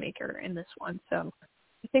difference maker in this one. So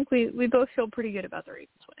I think we both feel pretty good about the Ravens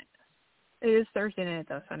winning this. It is Thursday night,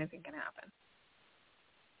 though, so anything can happen.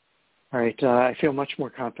 All right, I feel much more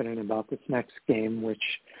confident about this next game, which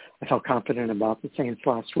I felt confident about the Saints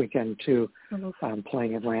last weekend, too,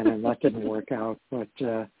 playing Atlanta, and that didn't work out. But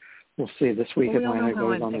we'll see. This week Atlanta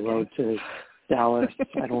goes on the road to Dallas.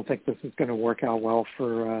 I don't think this is going to work out well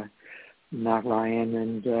for Matt Ryan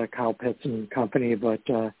and Kyle Pitts and company, but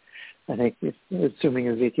I think assuming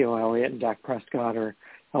Ezekiel Elliott and Dak Prescott are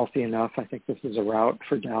healthy enough, I think this is a rout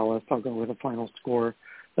for Dallas. I'll go with a final score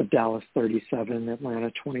of Dallas 37, Atlanta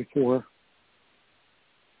 24.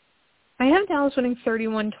 I have Dallas winning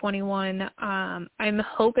 31-21. I'm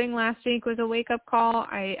hoping last week was a wake-up call.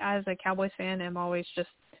 I, as a Cowboys fan, am always just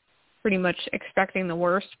pretty much expecting the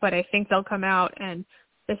worst, but I think they'll come out, and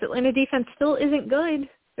this Atlanta defense still isn't good.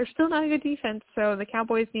 They're still not a good defense, so the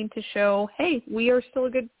Cowboys need to show, hey, we are still a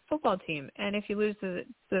good football team, and if you lose to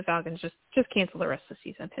the Falcons, just cancel the rest of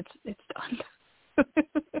the season. It's done.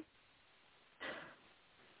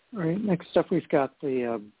 All right, next up we've got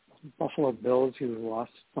the Buffalo Bills, who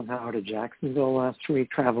lost somehow to Jacksonville last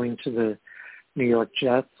week, traveling to the New York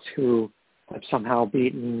Jets, who have somehow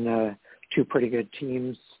beaten two pretty good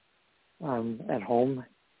teams at home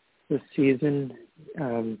this season.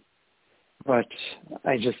 But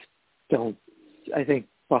I just don't – I think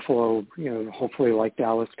Buffalo, hopefully like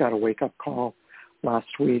Dallas, got a wake-up call last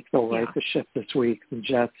week. They'll right the ship this week. The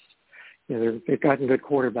Jets – they've gotten good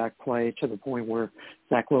quarterback play to the point where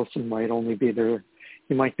Zach Wilson might only be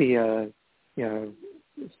he might be a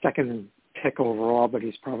second pick overall, but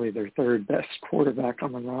he's probably their third best quarterback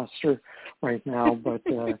on the roster right now. But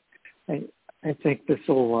I think this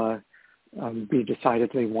will be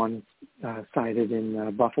decidedly one-sided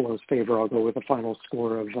in Buffalo's favor. I'll go with a final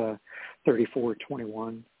score of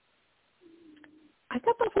 34-21. I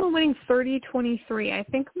got Buffalo winning 30-23. I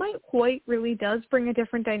think Mike White really does bring a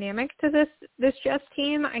different dynamic to this Jets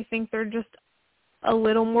team. I think they're just a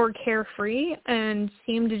little more carefree and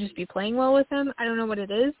seem to just be playing well with him. I don't know what it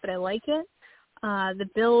is, but I like it. The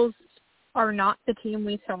Bills are not the team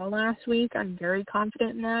we saw last week. I'm very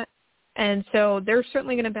confident in that. And so they're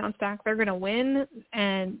certainly going to bounce back. They're going to win.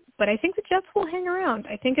 But I think the Jets will hang around.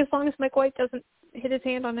 I think as long as Mike White doesn't hit his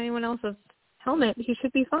hand on anyone else's helmet, he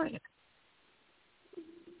should be fine.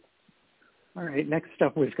 All right, next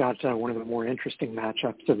up we've got one of the more interesting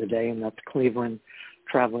matchups of the day, and that's Cleveland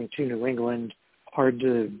traveling to New England. Hard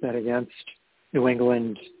to bet against New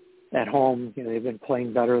England at home. They've been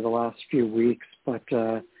playing better the last few weeks, but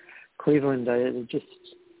Cleveland, I just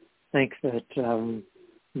think that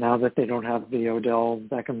now that they don't have the Odell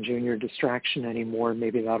Beckham Jr. distraction anymore,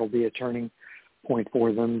 maybe that'll be a turning point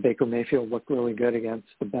for them. Baker Mayfield looked really good against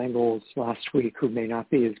the Bengals last week, who may not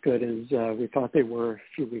be as good as we thought they were a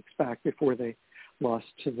few weeks back before they lost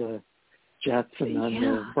to the Jets and then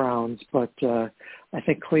the Browns. But I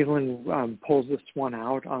think Cleveland pulls this one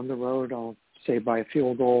out on the road. I'll say by a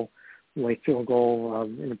field goal, late field goal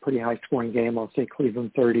in a pretty high-scoring game. I'll say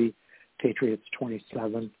Cleveland 30, Patriots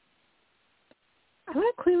 27. I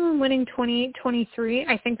want Cleveland winning 28-23.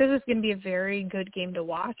 I think this is going to be a very good game to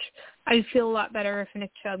watch. I'd feel a lot better if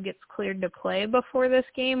Nick Chubb gets cleared to play before this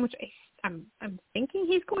game, which I'm thinking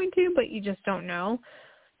he's going to, but you just don't know.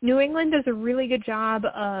 New England does a really good job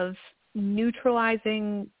of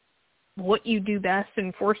neutralizing what you do best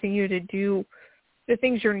and forcing you to do the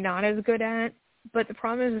things you're not as good at. But the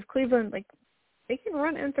problem is with Cleveland, like, they can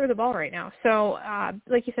run and throw the ball right now. So,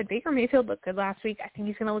 like you said, Baker Mayfield looked good last week. I think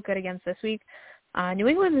he's going to look good against this week. New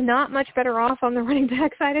England's not much better off on the running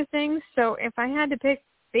back side of things. So if I had to pick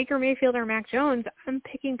Baker Mayfield or Mac Jones, I'm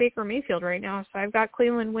picking Baker Mayfield right now. So I've got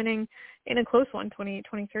Cleveland winning in a close one,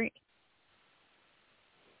 28-23.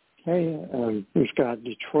 Okay, we've got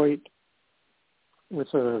Detroit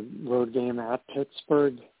with a road game at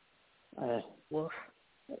Pittsburgh. I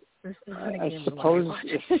suppose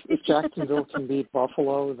if Jacksonville can beat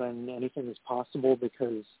Buffalo, then anything is possible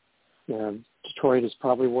because Detroit is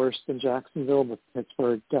probably worse than Jacksonville, but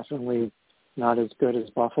Pittsburgh definitely not as good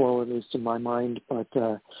as Buffalo, at least in my mind. But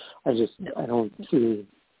I don't see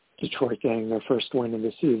Detroit getting their first win of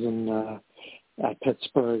the season at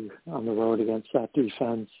Pittsburgh on the road against that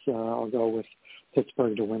defense. I'll go with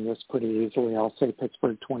Pittsburgh to win this pretty easily. I'll say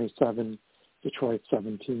Pittsburgh 27, Detroit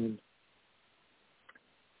 17.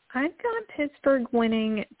 I've got Pittsburgh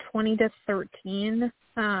winning 20-13.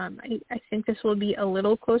 I think this will be a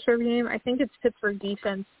little closer game. I think it's Pittsburgh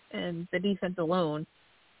defense and the defense alone,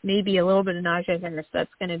 maybe a little bit of Najee Harris.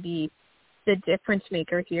 That's going to be the difference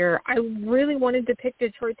maker here. I really wanted to pick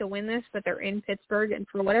Detroit to win this, but they're in Pittsburgh, and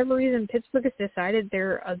for whatever reason, Pittsburgh has decided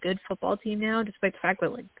they're a good football team now, despite the fact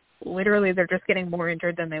that, like, literally they're just getting more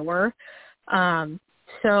injured than they were.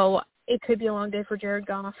 So it could be a long day for Jared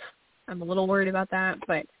Goff. I'm a little worried about that,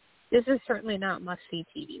 but this is certainly not must-see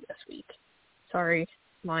TV this week. Sorry,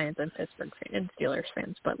 Lions and Pittsburgh fans and Steelers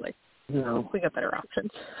fans, but, like, we got better options.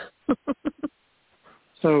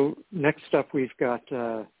 So next up we've got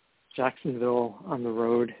Jacksonville on the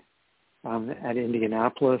road at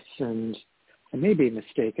Indianapolis, and I may be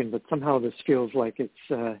mistaken, but somehow this feels like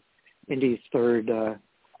it's Indy's third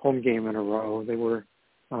home game in a row. They were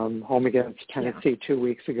home against Tennessee 2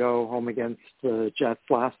 weeks ago, home against the Jets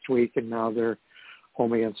last week, and now they're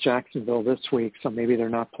home against Jacksonville this week, so maybe they're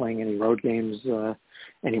not playing any road games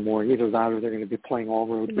anymore. Either that or they're going to be playing all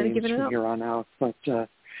road games from here on out. But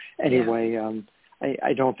anyway,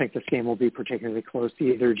 I don't think this game will be particularly close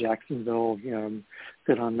either. Jacksonville,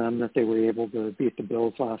 good on them that they were able to beat the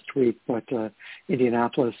Bills last week, but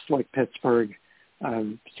Indianapolis, like Pittsburgh,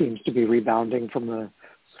 seems to be rebounding from a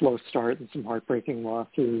slow start and some heartbreaking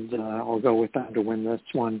losses. I'll go with them to win this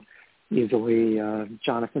one easily.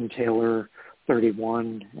 Jonathan Taylor,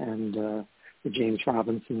 31, and James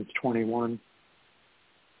Robinson's 21.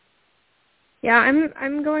 Yeah,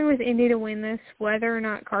 I'm going with Indy to win this, whether or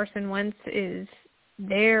not Carson Wentz is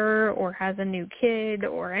there or has a new kid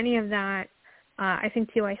or any of that. I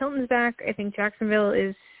think T.Y. Hilton's back. I think Jacksonville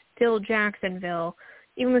is still Jacksonville.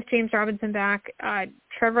 Even with James Robinson back,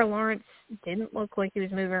 Trevor Lawrence didn't look like he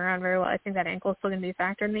was moving around very well. I think that ankle is still going to be a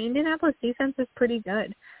factor. And the Indianapolis defense is pretty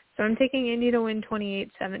good. So I'm taking Indy to win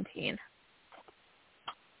 28-17.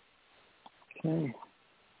 Okay.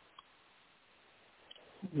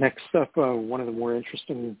 Next up, one of the more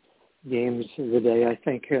interesting games of the day, I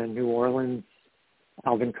think, New Orleans.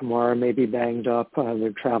 Alvin Kamara may be banged up.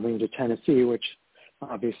 They're traveling to Tennessee, which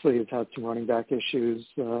obviously has had some running back issues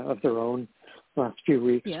of their own last few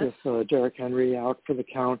weeks with Derrick Henry out for the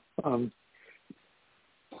count. And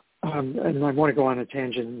I want to go on a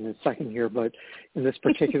tangent in a second here, but in this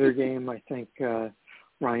particular game, I think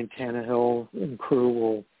Ryan Tannehill and crew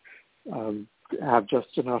will have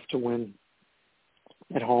just enough to win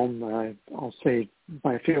at home. I'll say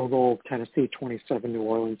by a field goal, Tennessee 27, New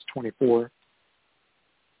Orleans 24.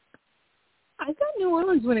 I've got New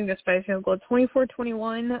Orleans winning this by a field goal,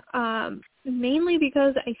 24-21, mainly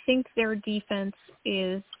because I think their defense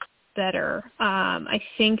is better. I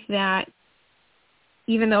think that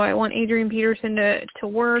even though I want Adrian Peterson to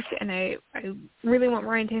work and I really want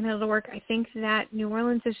Ryan Tannehill to work, I think that New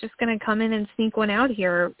Orleans is just going to come in and sneak one out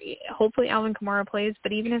here. Hopefully Alvin Kamara plays,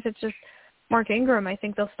 but even if it's just Mark Ingram, I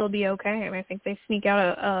think they'll still be okay. I mean, I think they sneak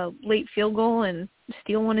out a late field goal and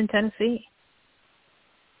steal one in Tennessee.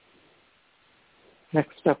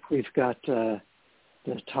 Next up, we've got the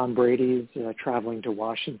Tom Brady's traveling to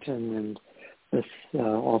Washington, and this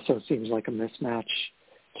also seems like a mismatch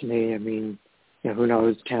to me. I mean, who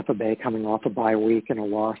knows, Tampa Bay coming off a bye week and a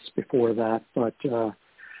loss before that, but I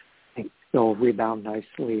think they'll rebound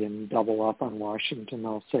nicely and double up on Washington.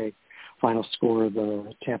 I'll say final score of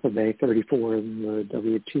the Tampa Bay 34 and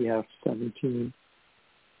the WTF 17.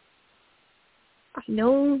 I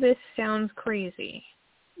know this sounds crazy,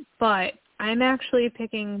 but I'm actually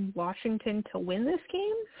picking Washington to win this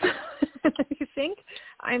game. I think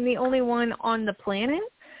I'm the only one on the planet,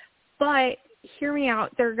 but hear me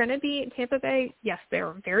out. They're going to be Tampa Bay. Yes,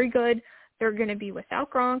 they're very good. They're going to be without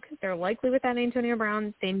Gronk. They're likely without Antonio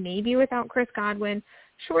Brown. They may be without Chris Godwin.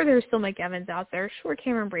 Sure, there's still Mike Evans out there. Sure,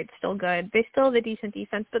 Cameron Brate's still good. They still have a decent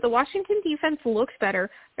defense, but the Washington defense looks better.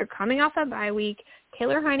 They're coming off a bye week.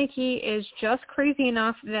 Taylor Heineke is just crazy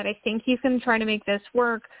enough that I think he's going to try to make this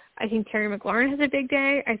work. I think Terry McLaurin has a big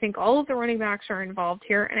day. I think all of the running backs are involved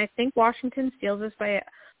here, and I think Washington steals this by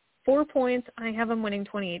 4 points. I have them winning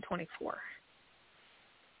 28-24.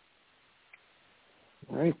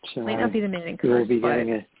 All right. Might not be the Manning curse,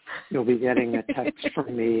 you'll be getting a text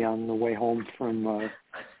from me on the way home from a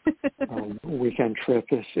weekend trip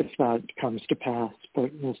if that comes to pass,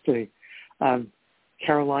 but we'll see.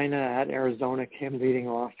 Carolina at Arizona came leading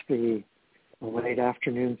off the late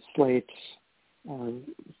afternoon slate.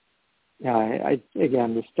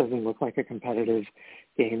 Again, this doesn't look like a competitive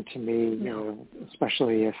game to me,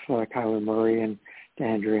 especially if Kyler Murray and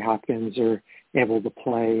DeAndre Hopkins are able to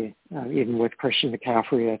play. Even with Christian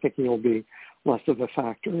McCaffrey, I think he'll be less of a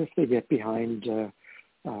factor if they get behind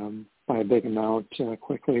by a big amount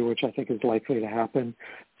quickly, which I think is likely to happen.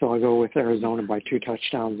 So I'll go with Arizona by 2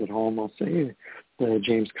 touchdowns at home. I'll say the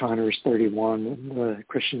James Conner's 31 and the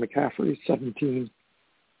Christian McCaffrey's 17.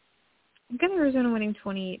 I'm going to Arizona winning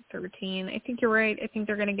 28-13. I think you're right. I think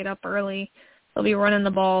they're going to get up early. They'll be running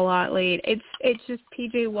the ball a lot late. It's just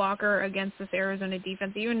P.J. Walker against this Arizona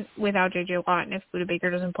defense, even without J.J. Watt, and if Budda Baker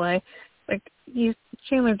doesn't play. Like,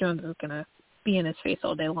 Chandler Jones is going to be in his face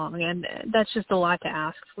all day long, and that's just a lot to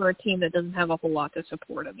ask for a team that doesn't have a whole lot to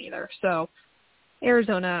support him either. So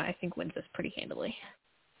Arizona, I think, wins this pretty handily.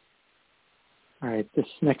 All right, this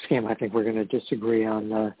next game I think we're going to disagree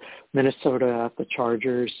on. Minnesota at the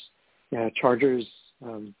Chargers. Yeah, Chargers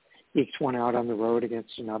eked one out on the road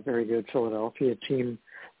against a not very good Philadelphia team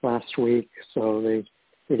last week, so they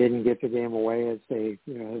didn't get the game away as they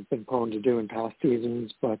have been prone to do in past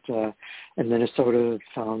seasons. But and Minnesota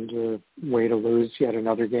found a way to lose yet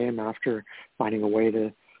another game after finding a way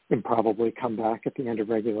to improbably come back at the end of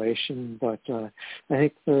regulation. But I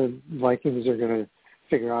think the Vikings are going to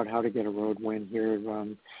figure out how to get a road win here.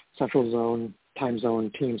 Central time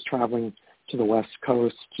zone teams traveling to the West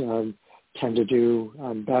Coast tend to do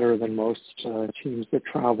better than most teams that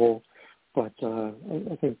travel. But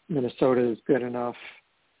I think Minnesota is good enough,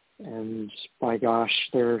 and by gosh,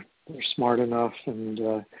 they're smart enough, and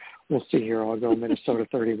we'll see here. I'll go Minnesota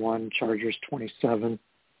 31, Chargers 27.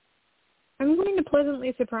 I'm going to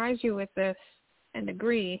pleasantly surprise you with this and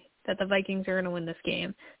agree that the Vikings are going to win this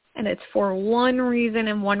game. And it's for one reason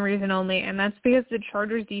and one reason only, and that's because the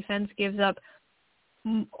Chargers defense gives up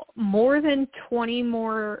more than 20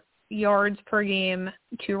 more yards per game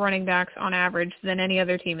to running backs on average than any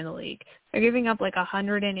other team in the league. They're giving up like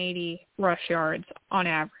 180 rush yards on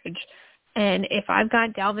average. And if I've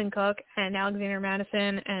got Dalvin Cook and Alexander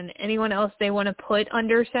Madison and anyone else they want to put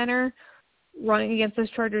under center running against this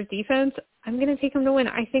Chargers defense, I'm going to take them to win.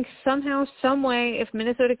 I think somehow, some way, if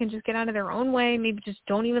Minnesota can just get out of their own way, maybe just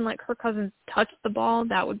don't even let Kirk Cousins touch the ball,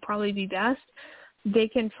 that would probably be best. They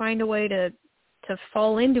can find a way to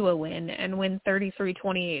fall into a win and win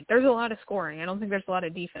 33-28. There's a lot of scoring. I don't think there's a lot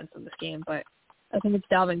of defense in this game, but I think it's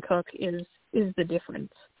Dalvin Cook is the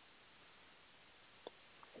difference.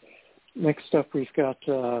 Next up, we've got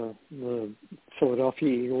the Philadelphia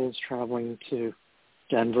Eagles traveling to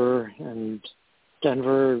Denver, and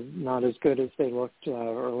Denver not as good as they looked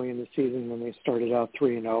early in the season when they started out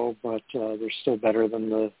 3-0, but they're still better than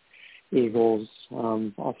the Eagles.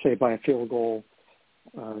 I'll say by a field goal.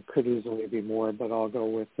 Could easily be more, but I'll go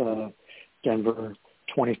with Denver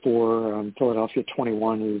 24, Philadelphia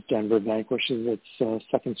 21 as Denver vanquishes its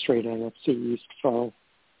second straight NFC East foe.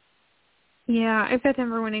 Yeah, I've got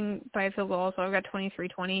Denver winning by a field goal, so I've got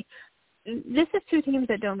 23-20. This is two teams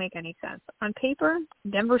that don't make any sense. On paper,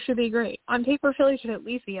 Denver should be great. On paper, Philly should at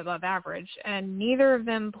least be above average, and neither of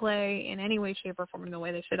them play in any way, shape, or form the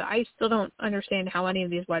way they should. I still don't understand how any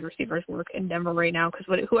of these wide receivers work in Denver right now, because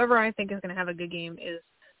whoever I think is going to have a good game is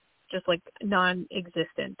just, like,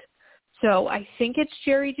 non-existent. So I think it's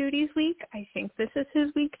Jerry Jeudy's week. I think this is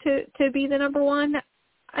his week to be the number one.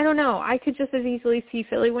 I don't know. I could just as easily see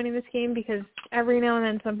Philly winning this game because every now and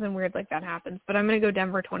then something weird like that happens. But I'm going to go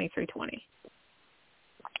Denver 23-20.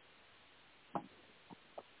 So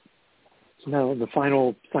now the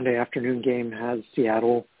final Sunday afternoon game has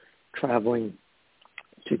Seattle traveling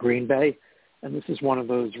to Green Bay. And this is one of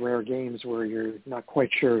those rare games where you're not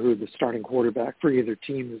quite sure who the starting quarterback for either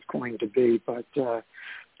team is going to be. But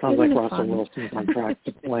Sounds like Russell Wilson's on track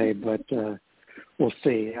to play, but we'll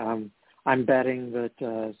see. I'm betting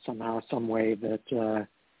that somehow, some way that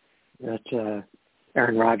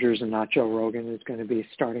Aaron Rodgers and not Joe Rogan is going to be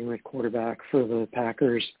starting the quarterback for the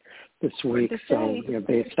Packers this week. So,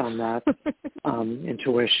 based on that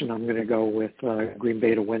intuition, I'm going to go with Green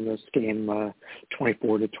Bay to win this game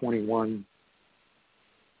 24-21.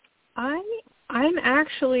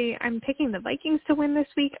 I'm picking the Vikings to win this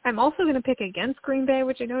week. I'm also going to pick against Green Bay,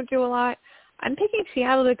 which I don't do a lot. I'm picking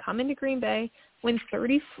Seattle to come into Green Bay, win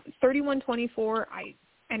 31-24.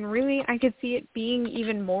 I could see it being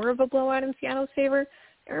even more of a blowout in Seattle's favor.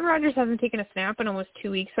 Aaron Rodgers hasn't taken a snap in almost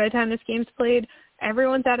 2 weeks by the time this game's played.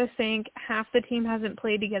 Everyone's out of sync. Half the team hasn't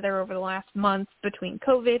played together over the last month between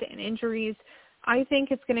COVID and injuries. I think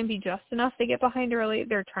it's going to be just enough to get behind early.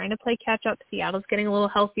 They're trying to play catch-up. Seattle's getting a little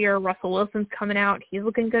healthier. Russell Wilson's coming out. He's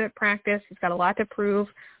looking good at practice. He's got a lot to prove.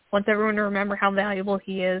 Wants everyone to remember how valuable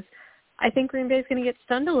he is. I think Green Bay's going to get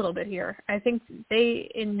stunned a little bit here. I think they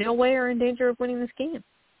in no way are in danger of winning this game.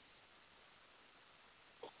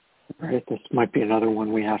 All right, this might be another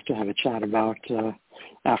one we have to have a chat about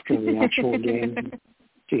after the actual game.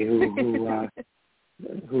 See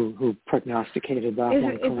who prognosticated that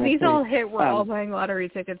one correctly. If these all hit, we're all buying lottery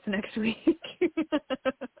tickets next week.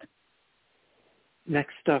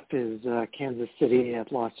 Next up is Kansas City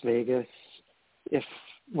at Las Vegas. If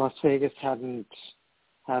Las Vegas hadn't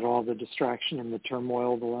had all the distraction and the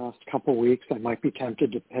turmoil the last couple of weeks, I might be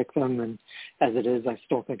tempted to pick them. And as it is, I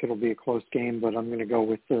still think it'll be a close game, but I'm going to go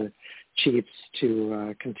with the Chiefs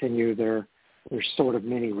to continue their sort of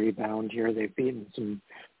mini rebound here. They've beaten some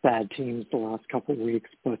bad teams the last couple of weeks,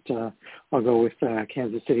 but I'll go with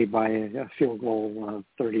Kansas City by a field goal,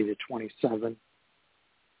 30-27. I'm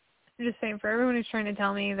just saying, for everyone who's trying to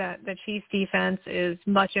tell me that the Chiefs defense is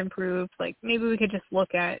much improved, like maybe we could just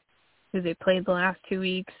look at who they played the last 2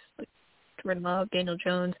 weeks, like Jordan Love, Daniel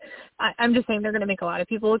Jones. I'm just saying they're going to make a lot of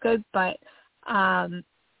people look good, but I'm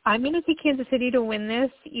going to take Kansas City to win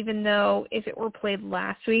this, even though if it were played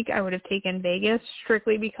last week, I would have taken Vegas,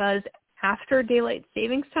 strictly because after daylight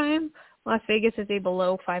savings time, Las Vegas is a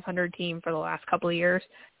below 500 team for the last couple of years.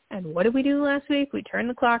 And what did we do last week? We turned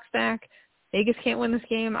the clocks back. Vegas can't win this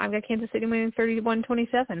game. I've got Kansas City winning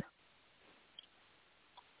 31-27.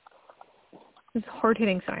 It's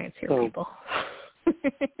hard-hitting science here, people.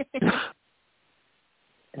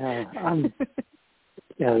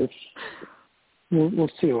 We'll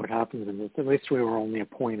see what happens in this. At least we were only a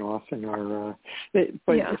point off in our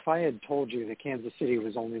if I had told you that Kansas City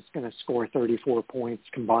was only going to score 34 points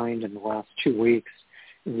combined in the last 2 weeks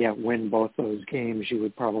and yet win both those games, you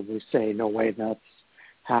would probably say, no way that's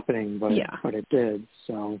happening, but it did.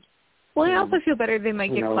 So, well, I also feel better they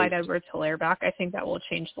might get Clyde Edwards-Helaire back. I think that will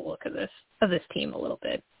change the look of this team a little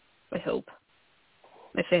bit, I hope.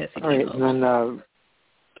 My fantasy team. All right, and then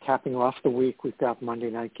capping off the week, we've got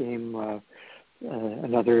Monday night game,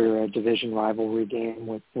 another division rivalry game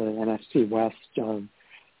with the NFC West. The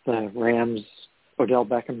Rams, Odell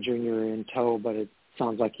Beckham Jr. in tow, but it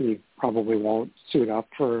sounds like he probably won't suit up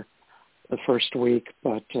for the first week,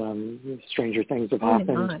 but stranger things have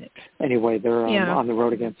happened. Anyway, they're on the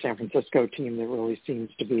road against San Francisco team that really seems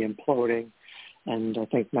to be imploding, and I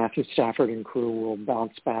think Matthew Stafford and crew will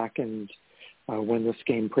bounce back and win this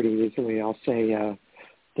game pretty easily. I'll say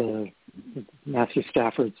the Matthew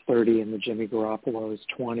Stafford's 30 and the Jimmy Garoppolo's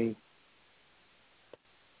 20.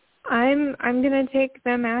 I'm going to take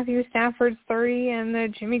the Matthew Stafford's 30 and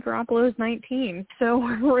the Jimmy Garoppolo's 19. So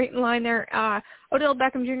we're right in line there. Odell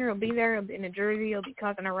Beckham Jr. will be there. He'll be in a jersey. He'll be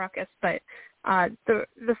causing a ruckus. But the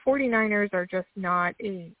 49ers are just not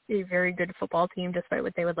a very good football team, despite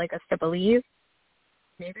what they would like us to believe.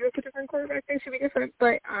 Maybe with a different quarterback, things should be different.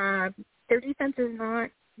 But their defense is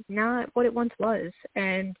not what it once was.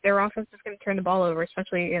 And their offense is going to turn the ball over,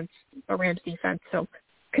 especially against a Rams defense. So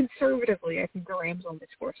conservatively, I think the Rams only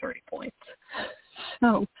score 30 points.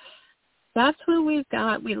 So that's who we've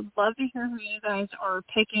got. We'd love to hear who you guys are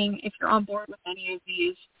picking. If you're on board with any of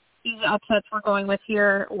these upsets we're going with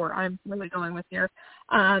here, or I'm really going with here.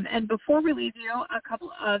 And before we leave you, a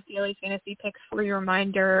couple of daily fantasy picks for your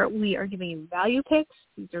reminder. We are giving you value picks.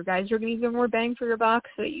 These are guys who are going to give more bang for your buck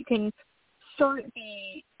so that you can start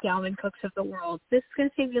the Dalvin Cooks of the world. This is going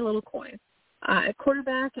to save you a little coin. At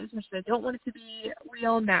quarterback, as much as I don't want it to be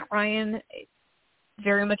real, Matt Ryan,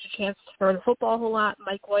 very much a chance to throw the football a whole lot.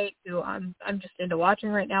 Mike White, who I'm just into watching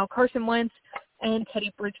right now. Carson Wentz and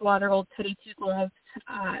Teddy Bridgewater, old Teddy Two Gloves.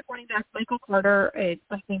 Running back Michael Carter, I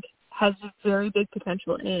think, has a very big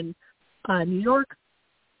potential in New York.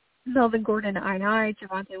 Melvin Gordon, I,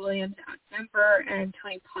 Javonte Williams out in Denver, and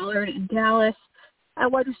Tony Pollard in Dallas.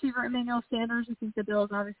 At wide receiver, Emmanuel Sanders. I think the Bills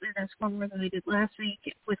obviously are going to score more than they did last week.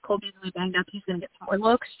 With Cole Beasley banged up, he's going to get some more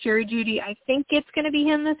looks. Jerry Jeudy, I think it's going to be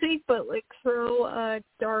him this week, but throw a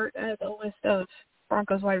dart at a list of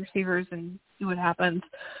Broncos wide receivers and see what happens.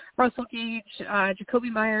 Russell Gage, Jacoby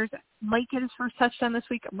Myers might get his first touchdown this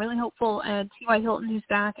week. I'm really hopeful. And T.Y. Hilton, who's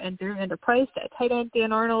back, and Darren Vander-Price at tight end.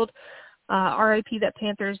 Dan Arnold. RIP that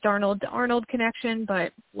Panthers Darnold connection,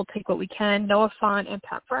 but we'll take what we can. Noah Fant and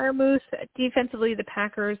Pat Freiermuth. Defensively, the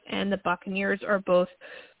Packers and the Buccaneers are both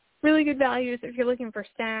really good values if you're looking for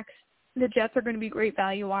stacks. The Jets are going to be great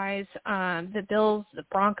value-wise. The Bills, the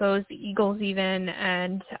Broncos, the Eagles even,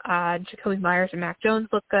 and Jacoby Myers and Mac Jones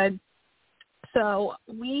look good. So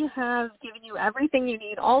we have given you everything you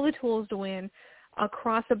need, all the tools to win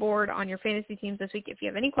across the board on your fantasy teams this week. If you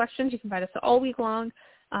have any questions, you can find us all week long.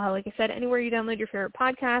 Like I said, anywhere you download your favorite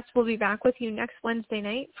podcast, we'll be back with you next Wednesday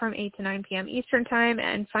night from 8 to 9 p.m. Eastern Time,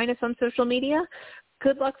 and find us on social media.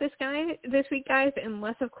 Good luck this week, guys,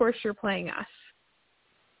 unless, of course, you're playing us.